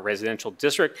Apartment Residential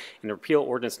District, and to repeal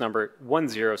ordinance number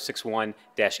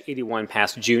 1061-81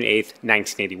 passed June 8th,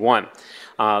 1981.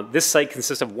 This site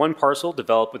consists of one parcel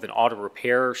developed with an auto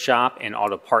repair shop and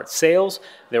auto parts sales.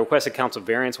 The requested council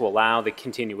variance will allow the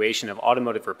continuation of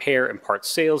automotive repair and parts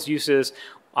sales uses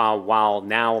while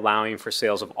now allowing for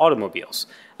sales of automobiles.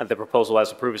 The proposal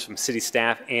has approval from city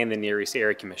staff and the Near East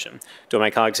Area Commission. Do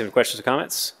my colleagues have any questions or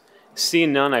comments?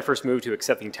 Seeing none, I first move to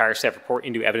accept the entire staff report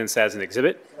into evidence as an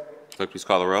exhibit. Clerk, please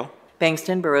call the row.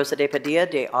 Bangston, Barosa de Padilla,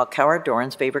 de Alcauer,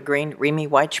 Dorans, favor, Green, Remy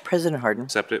White, President Harden.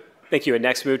 Accept it. Thank you. And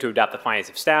next, move to adopt the findings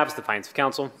of staff as the findings of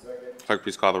council. Clerk,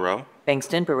 please call the row.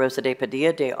 Bangston, Barosa de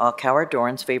Padilla, de Alcauer,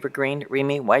 Dorans, favor, Green,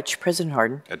 Remy White, President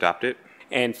Harden. Adopt it.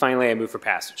 And finally, I move for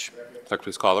passage. Clerk,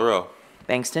 please call the row.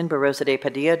 Bangston, Barosa de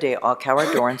Padilla, de Alcauer,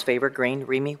 Dorans, favor, Green,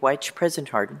 Remy White, President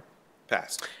Harden.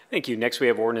 Passed. Thank you. Next, we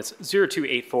have Ordinance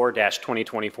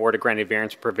 0284-2024 to grant a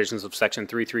variance provisions of Section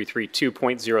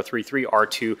 3332.033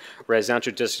 R2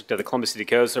 Residential District of the Columbus City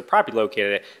Codes, a property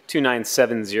located at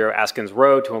 2970 Askins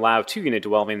Road, to allow two-unit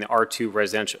dwelling in the R2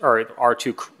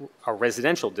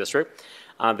 residential district.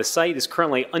 The site is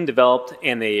currently undeveloped,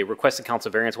 and the requested council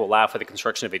variance will allow for the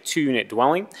construction of a two-unit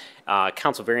dwelling.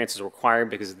 Council variance is required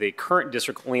because the current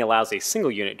district only allows a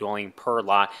single-unit dwelling per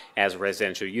lot as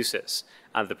residential uses.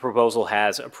 The proposal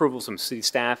has approvals from city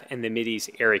staff and the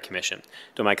Mid-East Area Commission.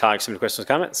 Do my colleagues have any questions or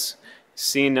comments?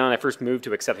 Seeing none, I first move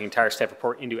to accept the entire staff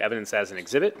report into evidence as an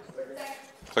exhibit.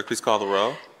 Clerk, please call the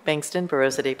row. Bangston,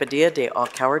 Barosa de Padilla, de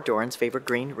Alcauer, Dorans, favor,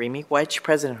 Green, Remy White,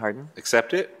 President Harden.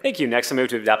 Accept it. Thank you. Next, I move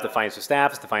to adopt the findings of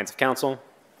staff as the findings of council.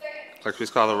 Clerk,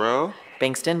 please call the row.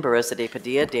 Bangston, Barosa de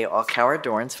Padilla, de Alcauer,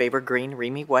 Dorans, favor, Green,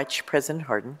 Remy White, President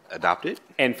Harden. Adopt it.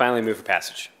 And finally, move for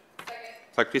passage.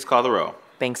 Clerk, please call the row.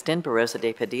 Bangston, Barosa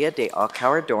de Padilla, de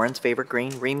Alcauer, Dorans, favor,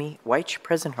 Green, Remy White,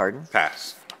 President Harden.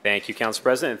 Pass. Thank you, Council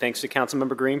President, and thanks to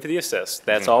Councilmember Green for the assist.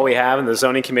 That's all we have in the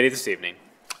zoning committee this evening.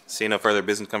 Seeing no further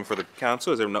business coming for the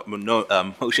council, is there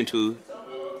no motion to?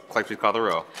 Clerk, please call the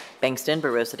row. Bangston,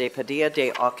 Barosa de Padilla, de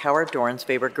Alcauer, Dorans,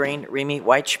 favor, Green, Remy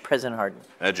White, President Harden.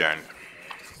 Adjourned.